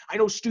Story Time. I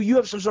know, Stu, you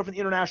have some stuff in the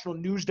international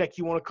news deck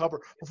you want to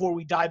cover before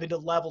we dive into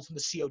levels from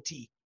the COT.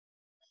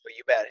 Well,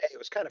 you bet. Hey, it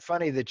was kind of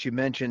funny that you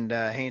mentioned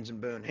Haynes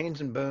and Boone.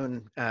 Haynes and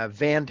Boone,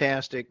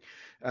 fantastic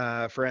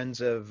friends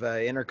of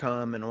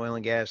Intercom and Oil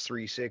and Gas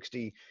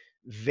 360.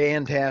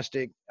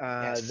 Fantastic.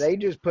 Yes. They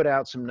just put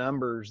out some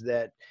numbers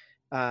that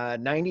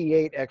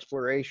 98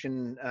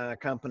 exploration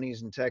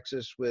companies in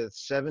Texas with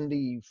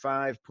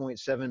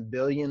 $75.7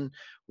 billion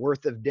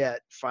worth of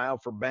debt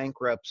filed for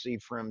bankruptcy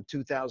from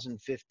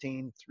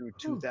 2015 through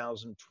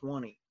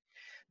 2020.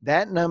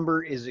 That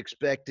number is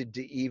expected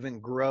to even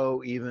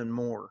grow even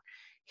more.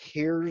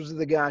 Here's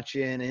the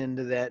gotcha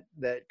into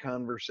that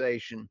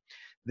conversation.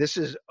 This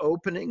is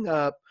opening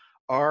up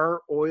our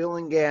oil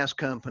and gas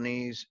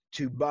companies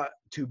to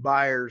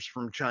buyers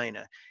from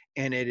China.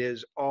 And it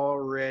is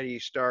already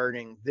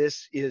starting.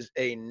 This is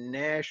a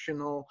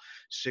national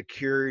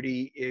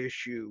security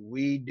issue.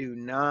 We do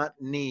not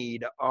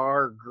need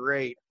our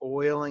great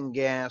oil and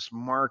gas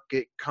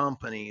market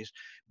companies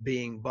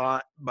being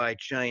bought by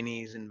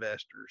Chinese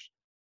investors.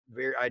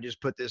 I just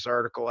put this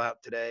article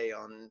out today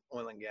on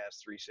Oil and Gas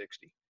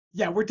 360.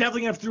 Yeah, we're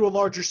definitely going to have to do a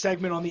larger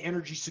segment on the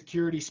energy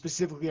security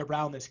specifically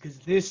around this because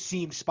this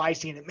seems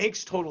spicy and it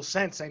makes total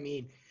sense. I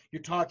mean,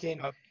 you're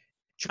talking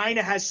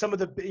China has some of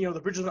the the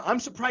bridges. I'm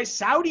surprised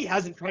Saudi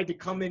hasn't tried to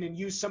come in and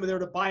use some of there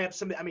to buy up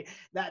some. I mean,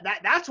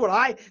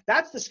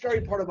 that's the scary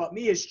part about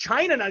me is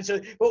China not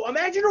so. Well,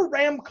 imagine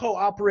Aramco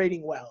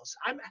operating wells.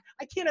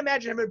 I can't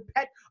imagine having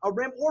a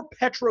Ram or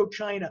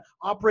PetroChina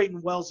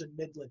operating wells in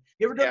Midland.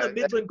 You ever done the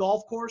Midland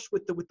golf course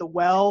with the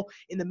well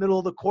in the middle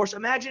of the course?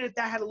 Imagine if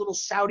that had a little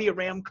Saudi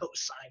Aramco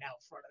sign out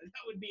front of it.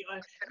 That would be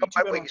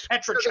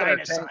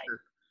PetroChina sign.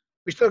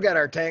 We still got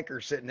our tanker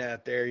sitting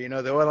out there,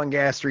 the Oil and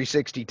Gas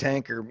 360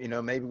 tanker.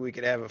 Maybe we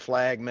could have a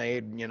flag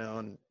made,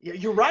 And yeah,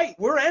 you're right.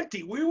 We're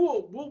empty.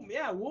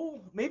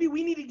 Maybe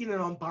we need to get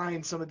in on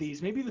buying some of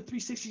these. Maybe the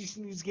 360 just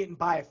needs to get and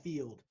buy a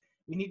field.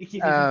 We need to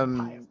keep it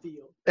buy a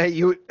field. Hey,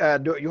 you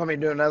want me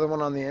to do another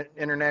one on the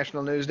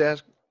international news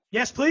desk?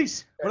 Yes,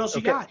 please. What else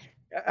you got?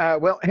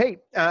 Well, hey,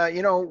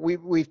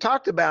 we've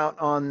talked about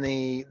on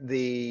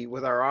the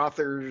with our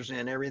authors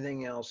and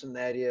everything else, and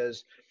that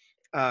is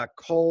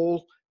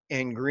coal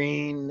and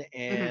green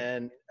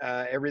and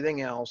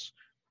everything else.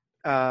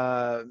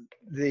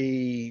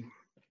 The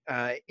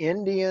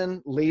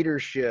Indian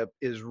leadership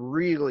is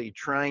really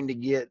trying to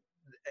get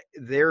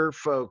their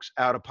folks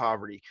out of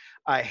poverty.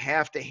 I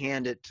have to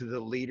hand it to the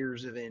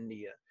leaders of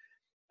India.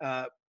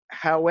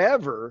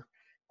 However,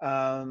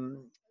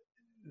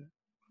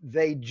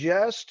 they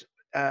just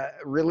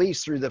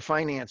released through the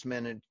finance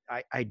minister.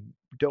 I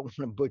don't want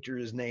to butcher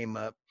his name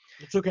up.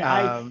 It's okay.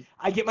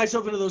 I get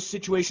myself into those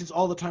situations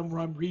all the time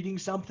where I'm reading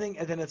something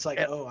and then it's like,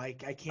 I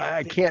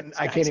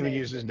can't even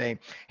use his name.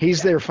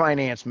 He's their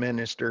finance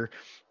minister,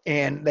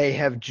 and they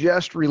have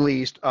just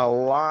released a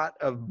lot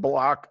of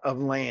block of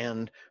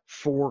land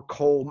for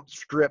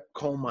strip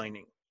coal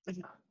mining.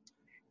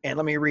 And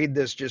let me read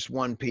this just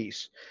one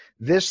piece.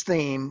 This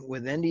theme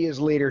with India's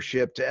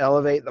leadership to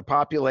elevate the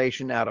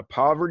population out of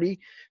poverty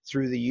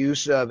through the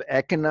use of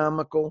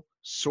economical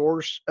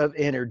source of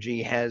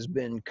energy has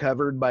been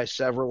covered by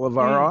several of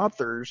our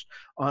authors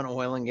on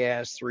Oil and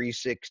Gas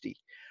 360.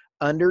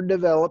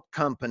 Underdeveloped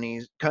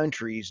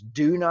countries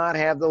do not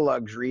have the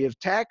luxury of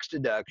tax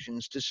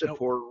deductions to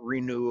support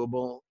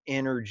renewable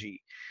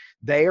energy.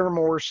 They are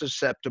more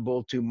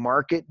susceptible to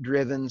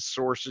market-driven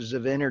sources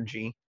of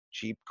energy,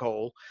 cheap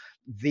coal.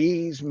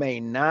 These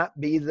may not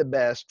be the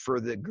best for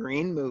the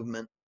green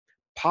movement.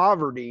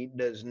 Poverty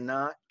does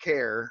not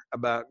care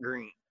about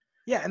green.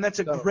 Yeah, and that's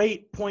a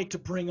great point to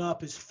bring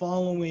up is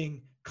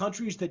following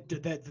countries that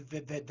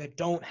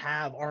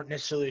aren't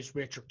necessarily as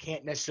rich or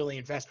can't necessarily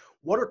invest.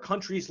 What are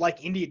countries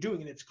like India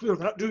doing? And it's clear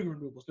they're not doing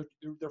renewables.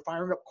 They're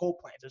firing up coal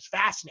plants. It's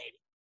fascinating.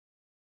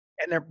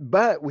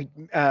 But we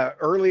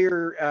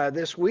earlier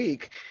this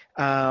week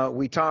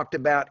we talked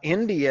about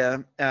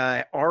India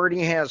already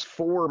has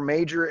 4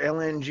 major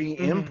LNG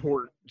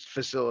import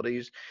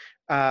facilities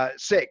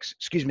Six.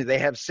 Excuse me. They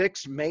have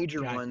six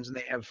major Okay. ones, and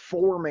they have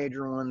four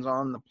major ones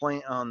on the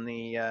plant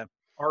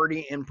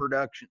already in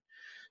production.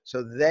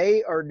 So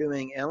they are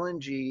doing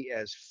LNG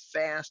as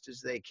fast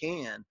as they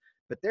can.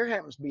 But there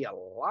happens to be a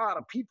lot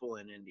of people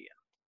in India.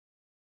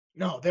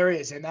 No, there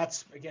is. And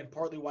that's, again,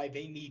 partly why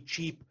they need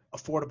cheap,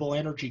 affordable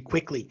energy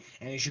quickly.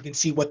 And as you can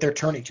see what they're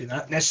turning to,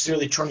 not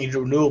necessarily turning to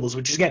renewables,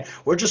 which is, again,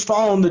 we're just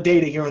following the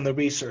data here in the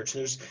research.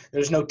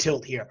 There's no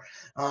tilt here.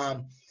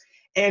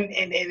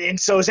 And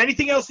so is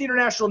anything else the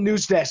international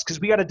news desk? Because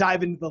we got to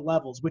dive into the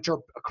levels, which are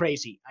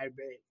crazy.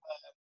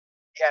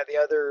 Yeah,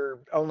 the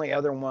only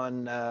other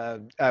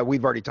one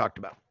we've already talked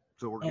about.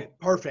 So we're good.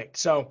 Perfect.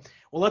 So,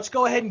 well, let's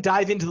go ahead and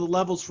dive into the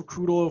levels for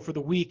crude oil for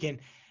the week. And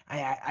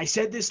I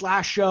said this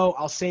last show.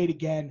 I'll say it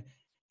again.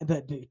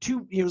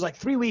 It was like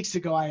 3 weeks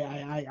ago.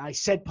 I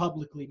said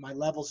publicly my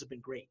levels have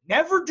been great.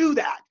 Never do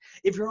that.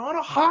 If you're on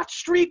a hot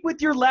streak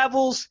with your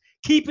levels,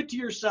 keep it to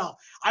yourself.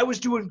 I was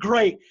doing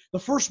great. The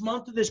first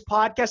month of this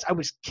podcast, I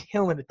was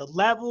killing it. The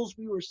levels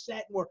we were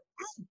setting were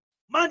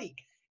money.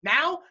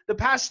 Now, the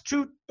past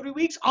 2-3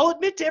 weeks, I'll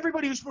admit to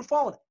everybody who's been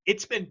following it,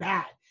 it's been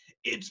bad.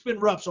 It's been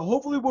rough. So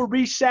hopefully we're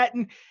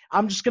resetting.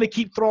 I'm just going to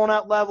keep throwing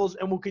out levels,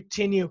 and we'll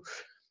continue.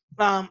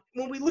 When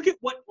we look at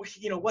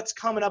what's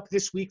coming up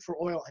this week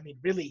for oil, I mean,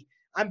 really,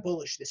 I'm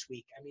bullish this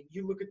week. I mean,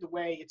 you look at the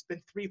way it's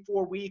been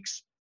 3-4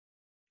 weeks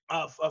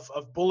of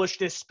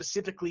bullishness,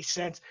 specifically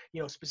since,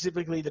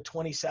 specifically the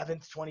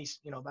 27th,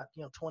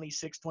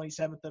 26th,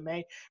 27th of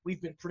May.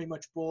 We've been pretty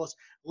much bullish.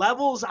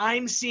 Levels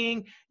I'm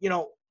seeing,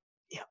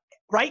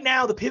 right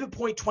now, the pivot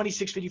point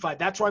 26.55.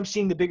 That's where I'm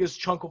seeing the biggest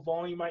chunk of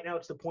volume right now.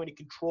 It's the point of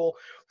control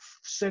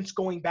since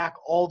going back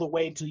all the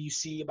way until you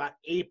see about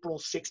April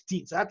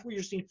 16th. So that's where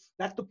you're seeing.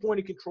 That's the point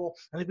of control.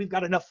 I think we've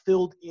got enough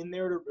filled in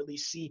there to really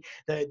see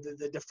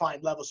the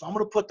defined level. So I'm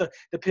going to put the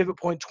pivot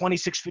point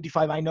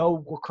 26.55. I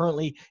know we're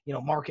currently,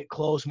 market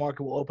close.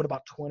 Market will open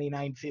about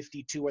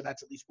 29.52, or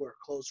that's at least where it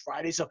closed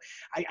Friday. So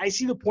I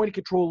see the point of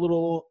control a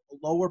little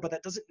lower, but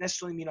that doesn't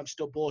necessarily mean I'm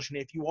still bullish. And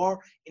if you are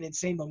an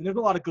insane moment, there's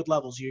a lot of good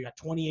levels here. You got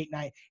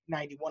 28.91,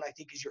 I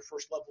think, is your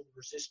first level of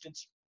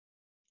resistance.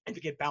 If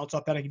you get bounced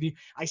off that,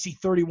 I see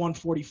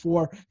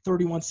 31.44,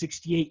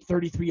 31.68,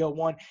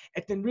 33.01.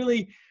 And then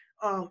really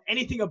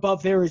anything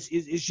above there is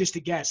just a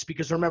guess,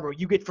 because remember,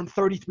 you get from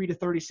 33 to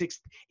 36.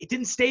 It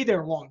didn't stay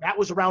there long. That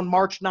was around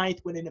March 9th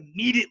when it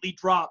immediately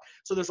dropped.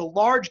 So there's a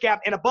large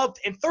gap. And above,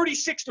 and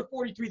 36 to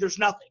 43, there's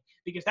nothing,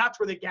 because that's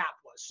where the gap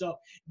was. So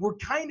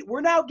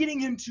we're now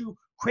getting into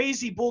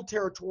crazy bull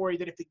territory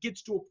that if it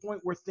gets to a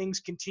point where things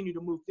continue to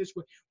move this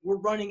way, we're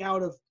running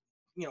out of,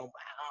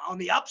 on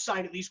the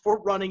upside, at least, we're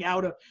running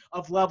out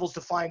of levels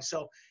to find.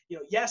 So,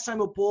 yes,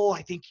 I'm a bull.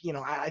 I think,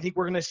 I think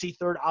we're going to see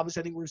obviously,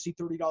 I think we're going to see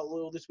 $30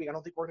 oil this week. I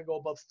don't think we're going to go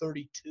above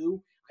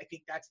 32. I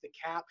think that's the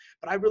cap.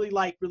 But I really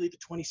like the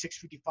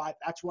 26.55.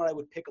 That's where I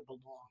would pick up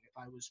along if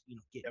I was,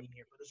 getting in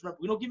here. But remember,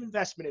 we don't give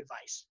investment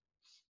advice.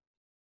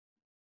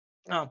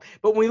 But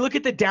when we look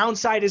at the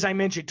downside, as I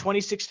mentioned,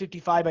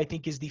 26.55, I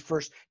think, is the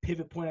first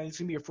pivot point. I think it's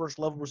going to be your first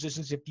level of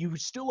resistance. If you're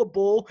still a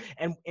bull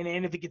and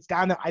if it gets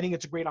down there, I think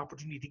it's a great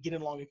opportunity to get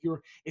in long.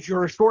 If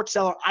you're a short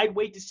seller, I'd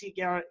wait to see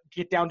it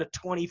get down to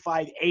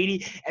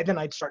 25.80, and then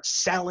I'd start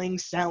selling.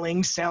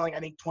 I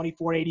think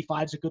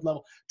 24.85 is a good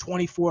level,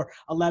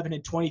 24.11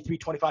 and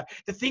 23.25.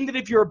 The thing that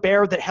if you're a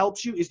bear that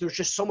helps you is there's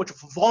just so much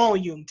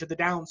volume to the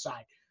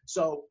downside.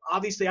 So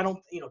obviously I don't,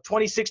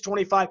 26,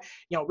 25,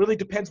 really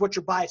depends what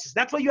your bias is.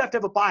 That's why you have to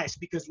have a bias,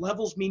 because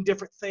levels mean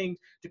different things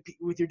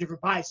with your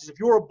different biases. If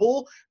you're a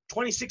bull,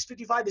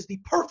 26.55 is the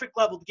perfect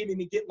level to get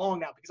in and get long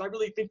now, because I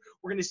really think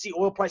we're going to see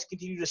oil price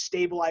continue to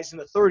stabilize in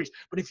the 30s.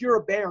 But if you're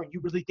a bear and you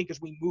really think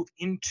as we move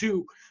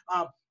into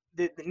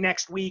the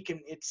next week,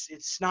 and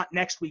it's not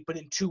next week, but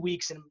in 2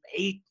 weeks and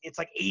it's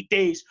like 8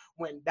 days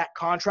when that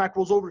contract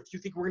rolls over, if you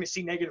think we're going to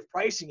see negative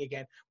pricing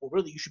again, well,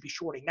 really, you should be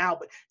shorting now.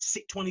 But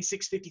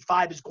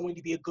 26.55 is going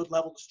to be a good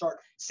level to start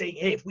saying,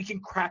 hey, if we can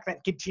crack that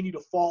and continue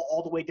to fall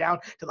all the way down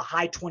to the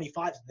high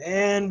 25s,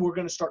 then we're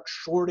going to start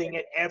shorting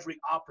at every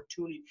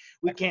opportunity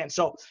we can.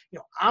 So,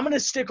 I'm going to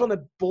stick on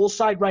the bull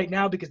side right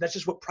now, because that's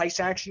just what price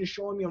action is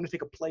showing me. I'm going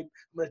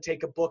to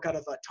take a book out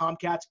of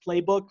Tomcat's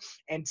playbook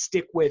and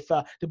stick with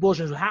the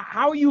bullish.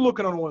 How are you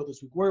looking on oil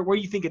this week? Where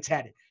do you think it's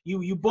headed?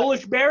 You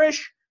bullish,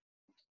 bearish?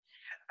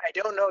 I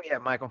don't know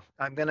yet, Michael.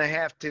 I'm going to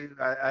have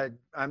to.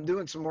 I'm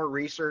doing some more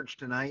research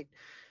tonight,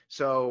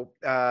 so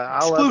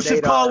I'll exclusive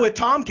update call with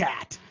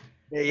Tomcat.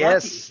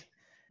 Yes,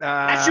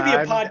 that should be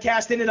a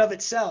podcast in and of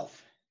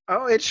itself.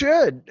 Oh, it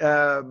should.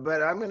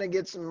 But I'm going to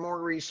get some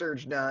more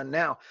research done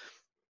now.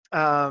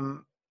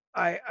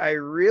 I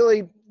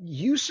really,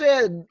 you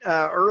said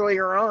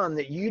earlier on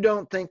that you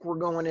don't think we're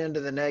going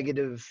into the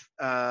negative.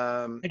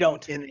 I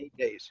don't. In 8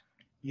 days.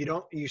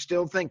 You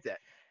still think that?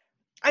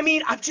 I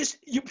mean,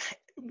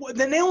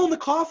 the nail in the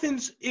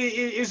coffins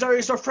is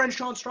our friend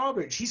Sean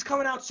Strawbridge. He's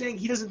coming out saying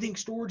he doesn't think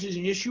storage is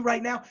an issue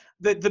right now.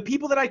 The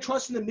people that I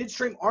trust in the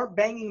midstream aren't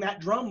banging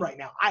that drum right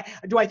now.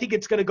 I think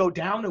it's going to go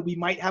down and we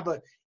might have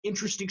a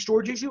interesting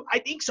storage issue? I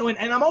think so. And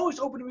I'm always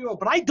open to be wrong,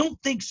 but I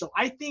don't think so.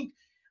 I think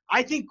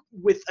I think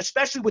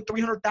especially with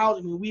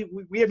 300,000, I mean,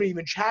 we haven't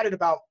even chatted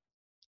about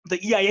the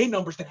EIA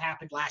numbers that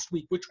happened last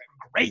week, which were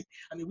great.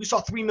 I mean, we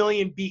saw 3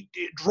 million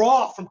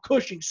draw from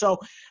Cushing. So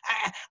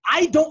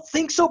I don't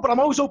think so, but I'm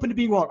always open to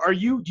being wrong.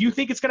 Do you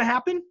think it's going to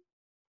happen?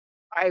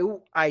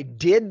 I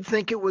did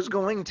think it was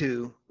going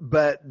to,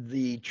 but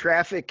the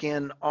traffic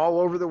in all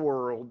over the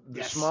world,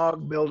 the Yes.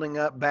 smog building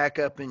up back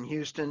up in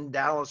Houston,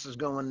 Dallas is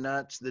going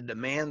nuts, the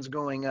demand's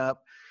going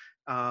up.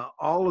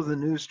 All of the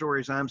news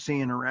stories I'm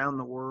seeing around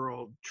the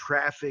world,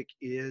 traffic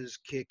is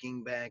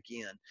kicking back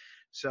in.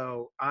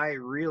 So I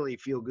really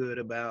feel good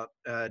about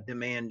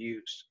demand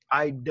use.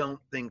 I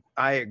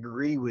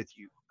agree with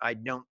you. I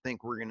don't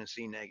think we're going to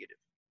see negative.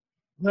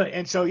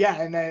 And so,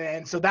 yeah,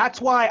 and so that's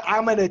why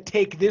I'm going to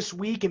take this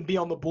week and be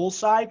on the bull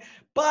side.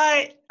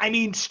 But, I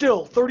mean,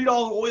 still, $30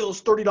 oil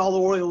is $30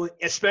 oil,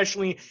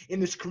 especially in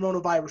this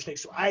coronavirus thing.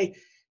 So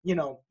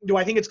do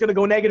I think it's going to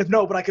go negative?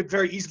 No, but I could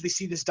very easily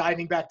see this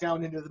diving back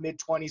down into the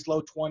mid-20s,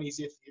 low 20s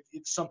if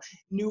some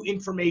new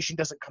information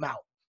doesn't come out.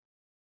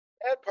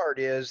 That part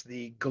is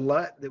the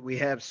glut that we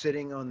have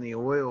sitting on the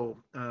oil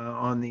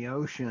on the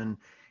ocean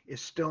is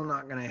still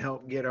not going to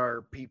help get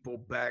our people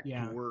back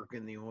to work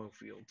in the oil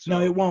field. So.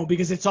 No, it won't,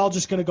 because it's all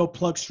just going to go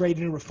plug straight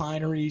into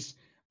refineries.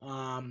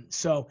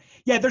 So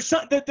yeah, there's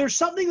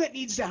something that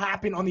needs to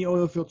happen on the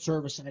oil field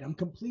service side. I'm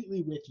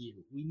completely with you.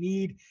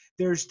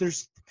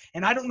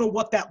 And I don't know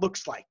what that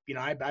looks like.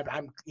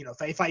 I'm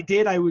if I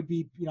did, I would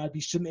be, I'd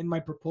be submitting my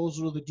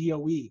proposal to the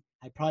DOE.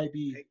 I'd probably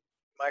be. Hey,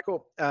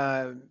 Michael,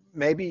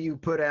 maybe you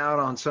put out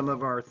on some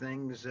of our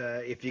things.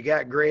 If you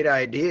got great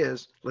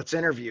ideas, let's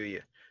interview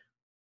you.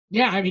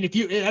 Yeah, I mean,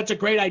 that's a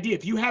great idea.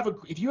 If you have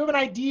an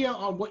idea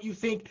on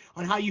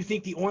how you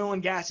think the oil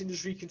and gas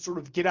industry can sort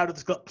of get out of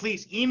this,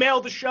 please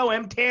email the show,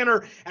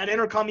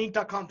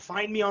 mtanner@intercominc.com.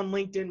 Find me on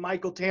LinkedIn,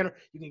 Michael Tanner.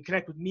 You can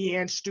connect with me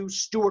and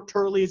Stuart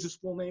Turley is his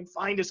full name.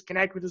 Find us,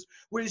 connect with us.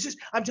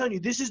 I'm telling you,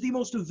 this is the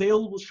most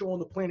available show on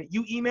the planet.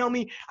 You email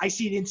me, I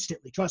see it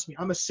instantly. Trust me,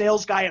 I'm a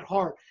sales guy at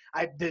heart.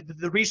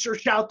 The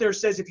research out there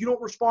says if you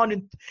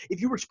respond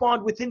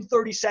within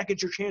 30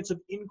 seconds, your chance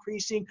of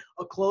increasing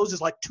a close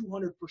is like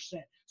 200%.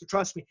 So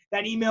trust me,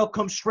 that email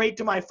comes straight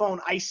to my phone.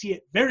 I see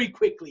it very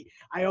quickly.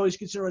 I always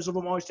consider myself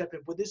I'm always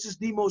stepping, but this is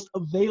the most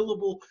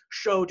available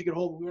show to get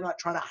hold of. We're not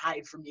trying to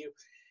hide from you.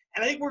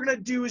 And I think what we're going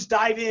to do is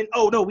dive in.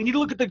 Oh, no, we need to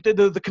look at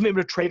the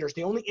commitment of traders.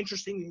 The only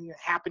interesting thing that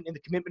happened in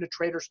the commitment of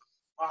traders,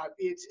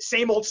 it's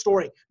same old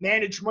story.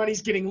 Managed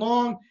money's getting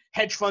long,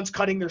 hedge funds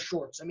cutting their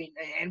shorts. I mean,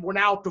 and we're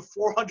now up to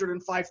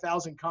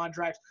 405,000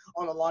 contracts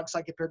on the long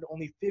side compared to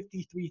only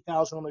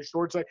 53,000 on the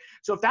short side.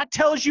 So if that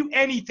tells you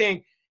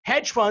anything,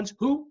 hedge funds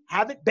who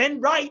haven't been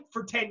right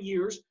for 10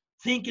 years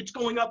think it's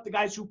going up. The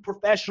guys who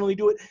professionally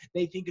do it,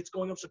 they think it's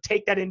going up. So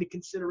take that into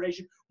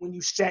consideration when you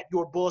set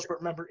your bullish. But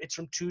remember, it's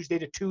from Tuesday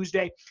to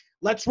Tuesday.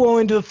 Let's roll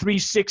into the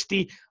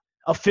 360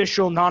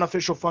 official,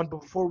 non-official fund.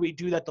 But before we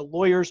do that, the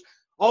lawyers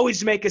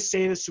always make us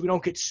say this so we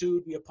don't get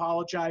sued. We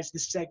apologize.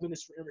 This segment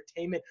is for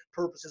entertainment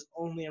purposes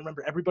only. And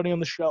remember, everybody on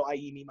the show,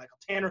 i.e. me, Michael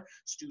Tanner,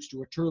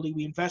 Stuart Turley,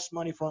 we invest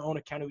money for our own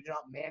account. We do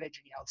not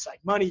manage any outside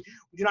money.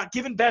 We do not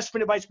give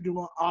investment advice. We do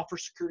not offer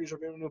securities or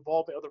be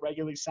involved in other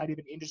regularly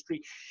cited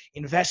industry.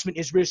 Investment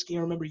is risky.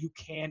 And remember, you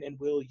can and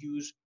will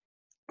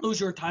lose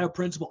your entire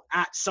principal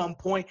at some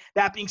point.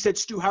 That being said,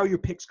 Stu, how are your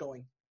picks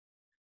going?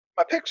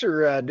 My picks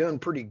are doing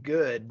pretty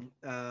good.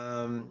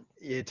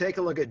 You take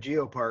a look at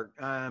GeoPark.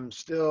 I'm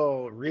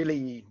still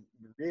really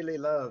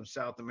love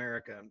South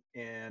America,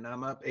 and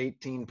I'm up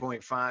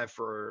 18.5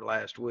 for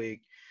last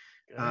week.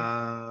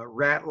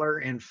 Rattler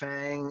and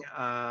Fang.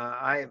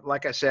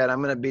 Like I said,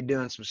 I'm going to be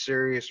doing some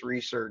serious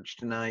research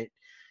tonight.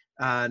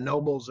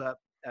 Noble's up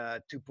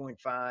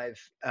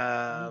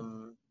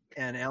 2.5,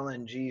 and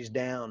LNG's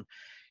down.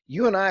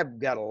 You and I have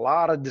got a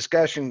lot of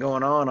discussion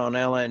going on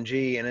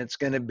LNG, and it's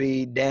going to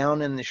be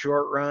down in the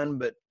short run,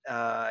 but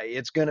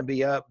it's going to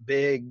be up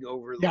big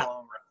over the long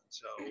run.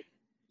 So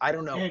I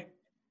don't know.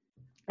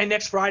 And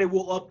next Friday,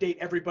 we'll update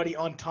everybody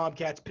on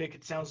Tomcat's pick.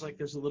 It sounds like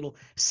there's a little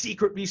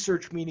secret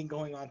research meeting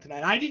going on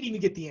tonight. I didn't even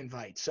get the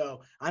invite,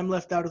 so I'm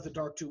left out of the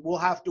dark too. We'll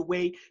have to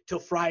wait till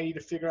Friday to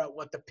figure out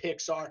what the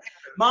picks are.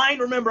 Mine,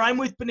 remember, I'm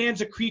with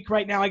Bonanza Creek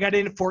right now. I got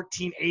in at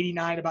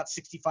 $14.89, about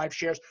 65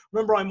 shares.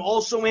 Remember, I'm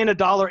also in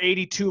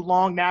 $1.82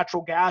 long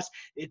natural gas.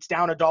 It's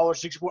down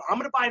 $1.64. I'm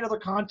going to buy another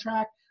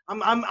contract.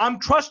 I'm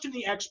trusting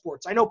the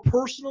exports. I know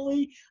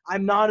personally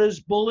I'm not as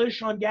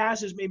bullish on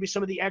gas as maybe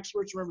some of the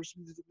experts. Remember,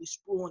 specifically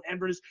Sproul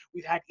and Enbridge.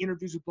 We've had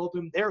interviews with both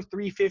of them. They're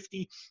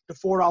 $3.50 to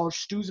 $4.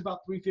 Stu's about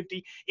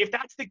 $3.50. If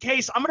that's the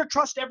case, I'm going to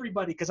trust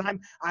everybody because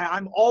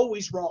I'm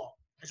always wrong.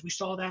 As we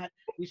saw that,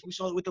 we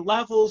saw it with the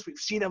levels. We've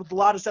seen that with a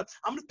lot of stuff.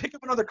 I'm going to pick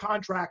up another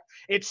contract.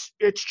 It's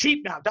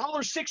cheap now.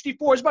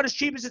 $1.64 is about as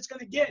cheap as it's going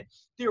to get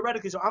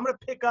theoretically. So I'm going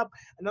to pick up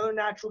another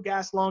natural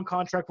gas long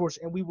contract for us,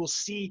 and we will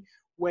see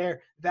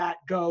where that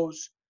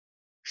goes.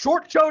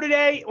 Short show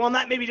today. Well,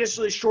 not maybe just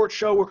a short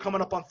show. We're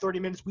coming up on 30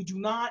 minutes. We do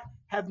not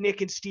have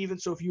Nick and Steven,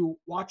 so if you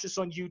watch us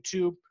on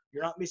YouTube,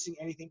 You're not missing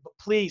anything. But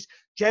please,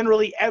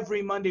 generally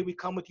every Monday we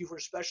come with you for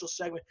a special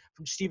segment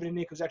from Stephen and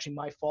Nick. It was actually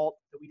my fault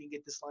that we didn't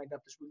get this lined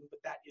up this week, but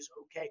that is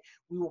okay.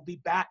 We will be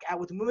back out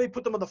with them. We may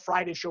put them on the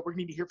Friday show. We're going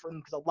to need to hear from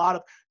them because a lot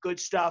of good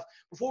stuff.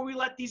 Before we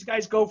let these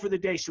guys go for the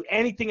day, so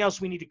anything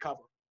else we need to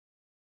cover?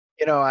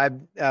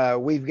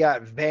 We've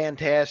got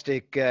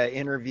fantastic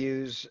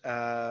interviews.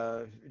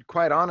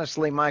 Quite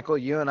honestly, Michael,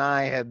 you and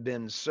I have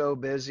been so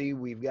busy.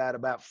 We've got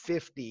about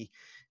 50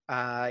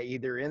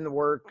 either in the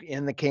work,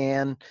 in the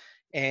can,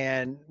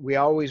 and we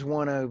always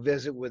want to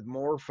visit with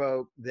more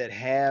folk that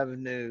have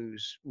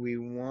news. We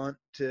want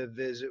to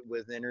visit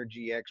with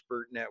Energy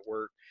Expert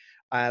Network.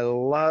 I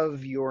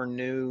love your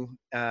new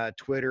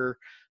Twitter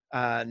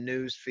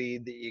news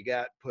feed that you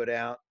got put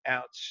out.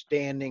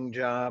 Outstanding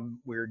job.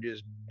 We're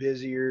just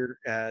busier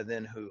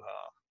than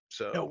hoo-ha.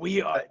 So no, we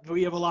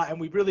have a lot, and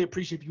we really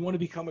appreciate. If you want to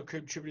become a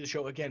contributor to the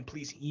show, again,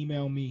 please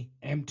email me,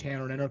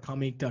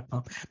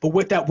 mtanner@enercominc.com. But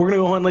with that, we're going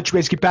to go on and let you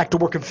guys get back to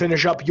work and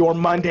finish up your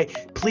Monday.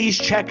 Please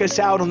check us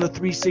out on the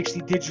 360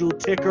 Digital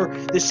Ticker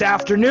this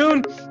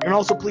afternoon, and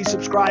also please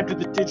subscribe to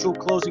the Digital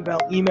Closing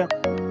Bell email.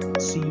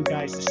 See you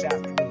guys this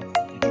afternoon.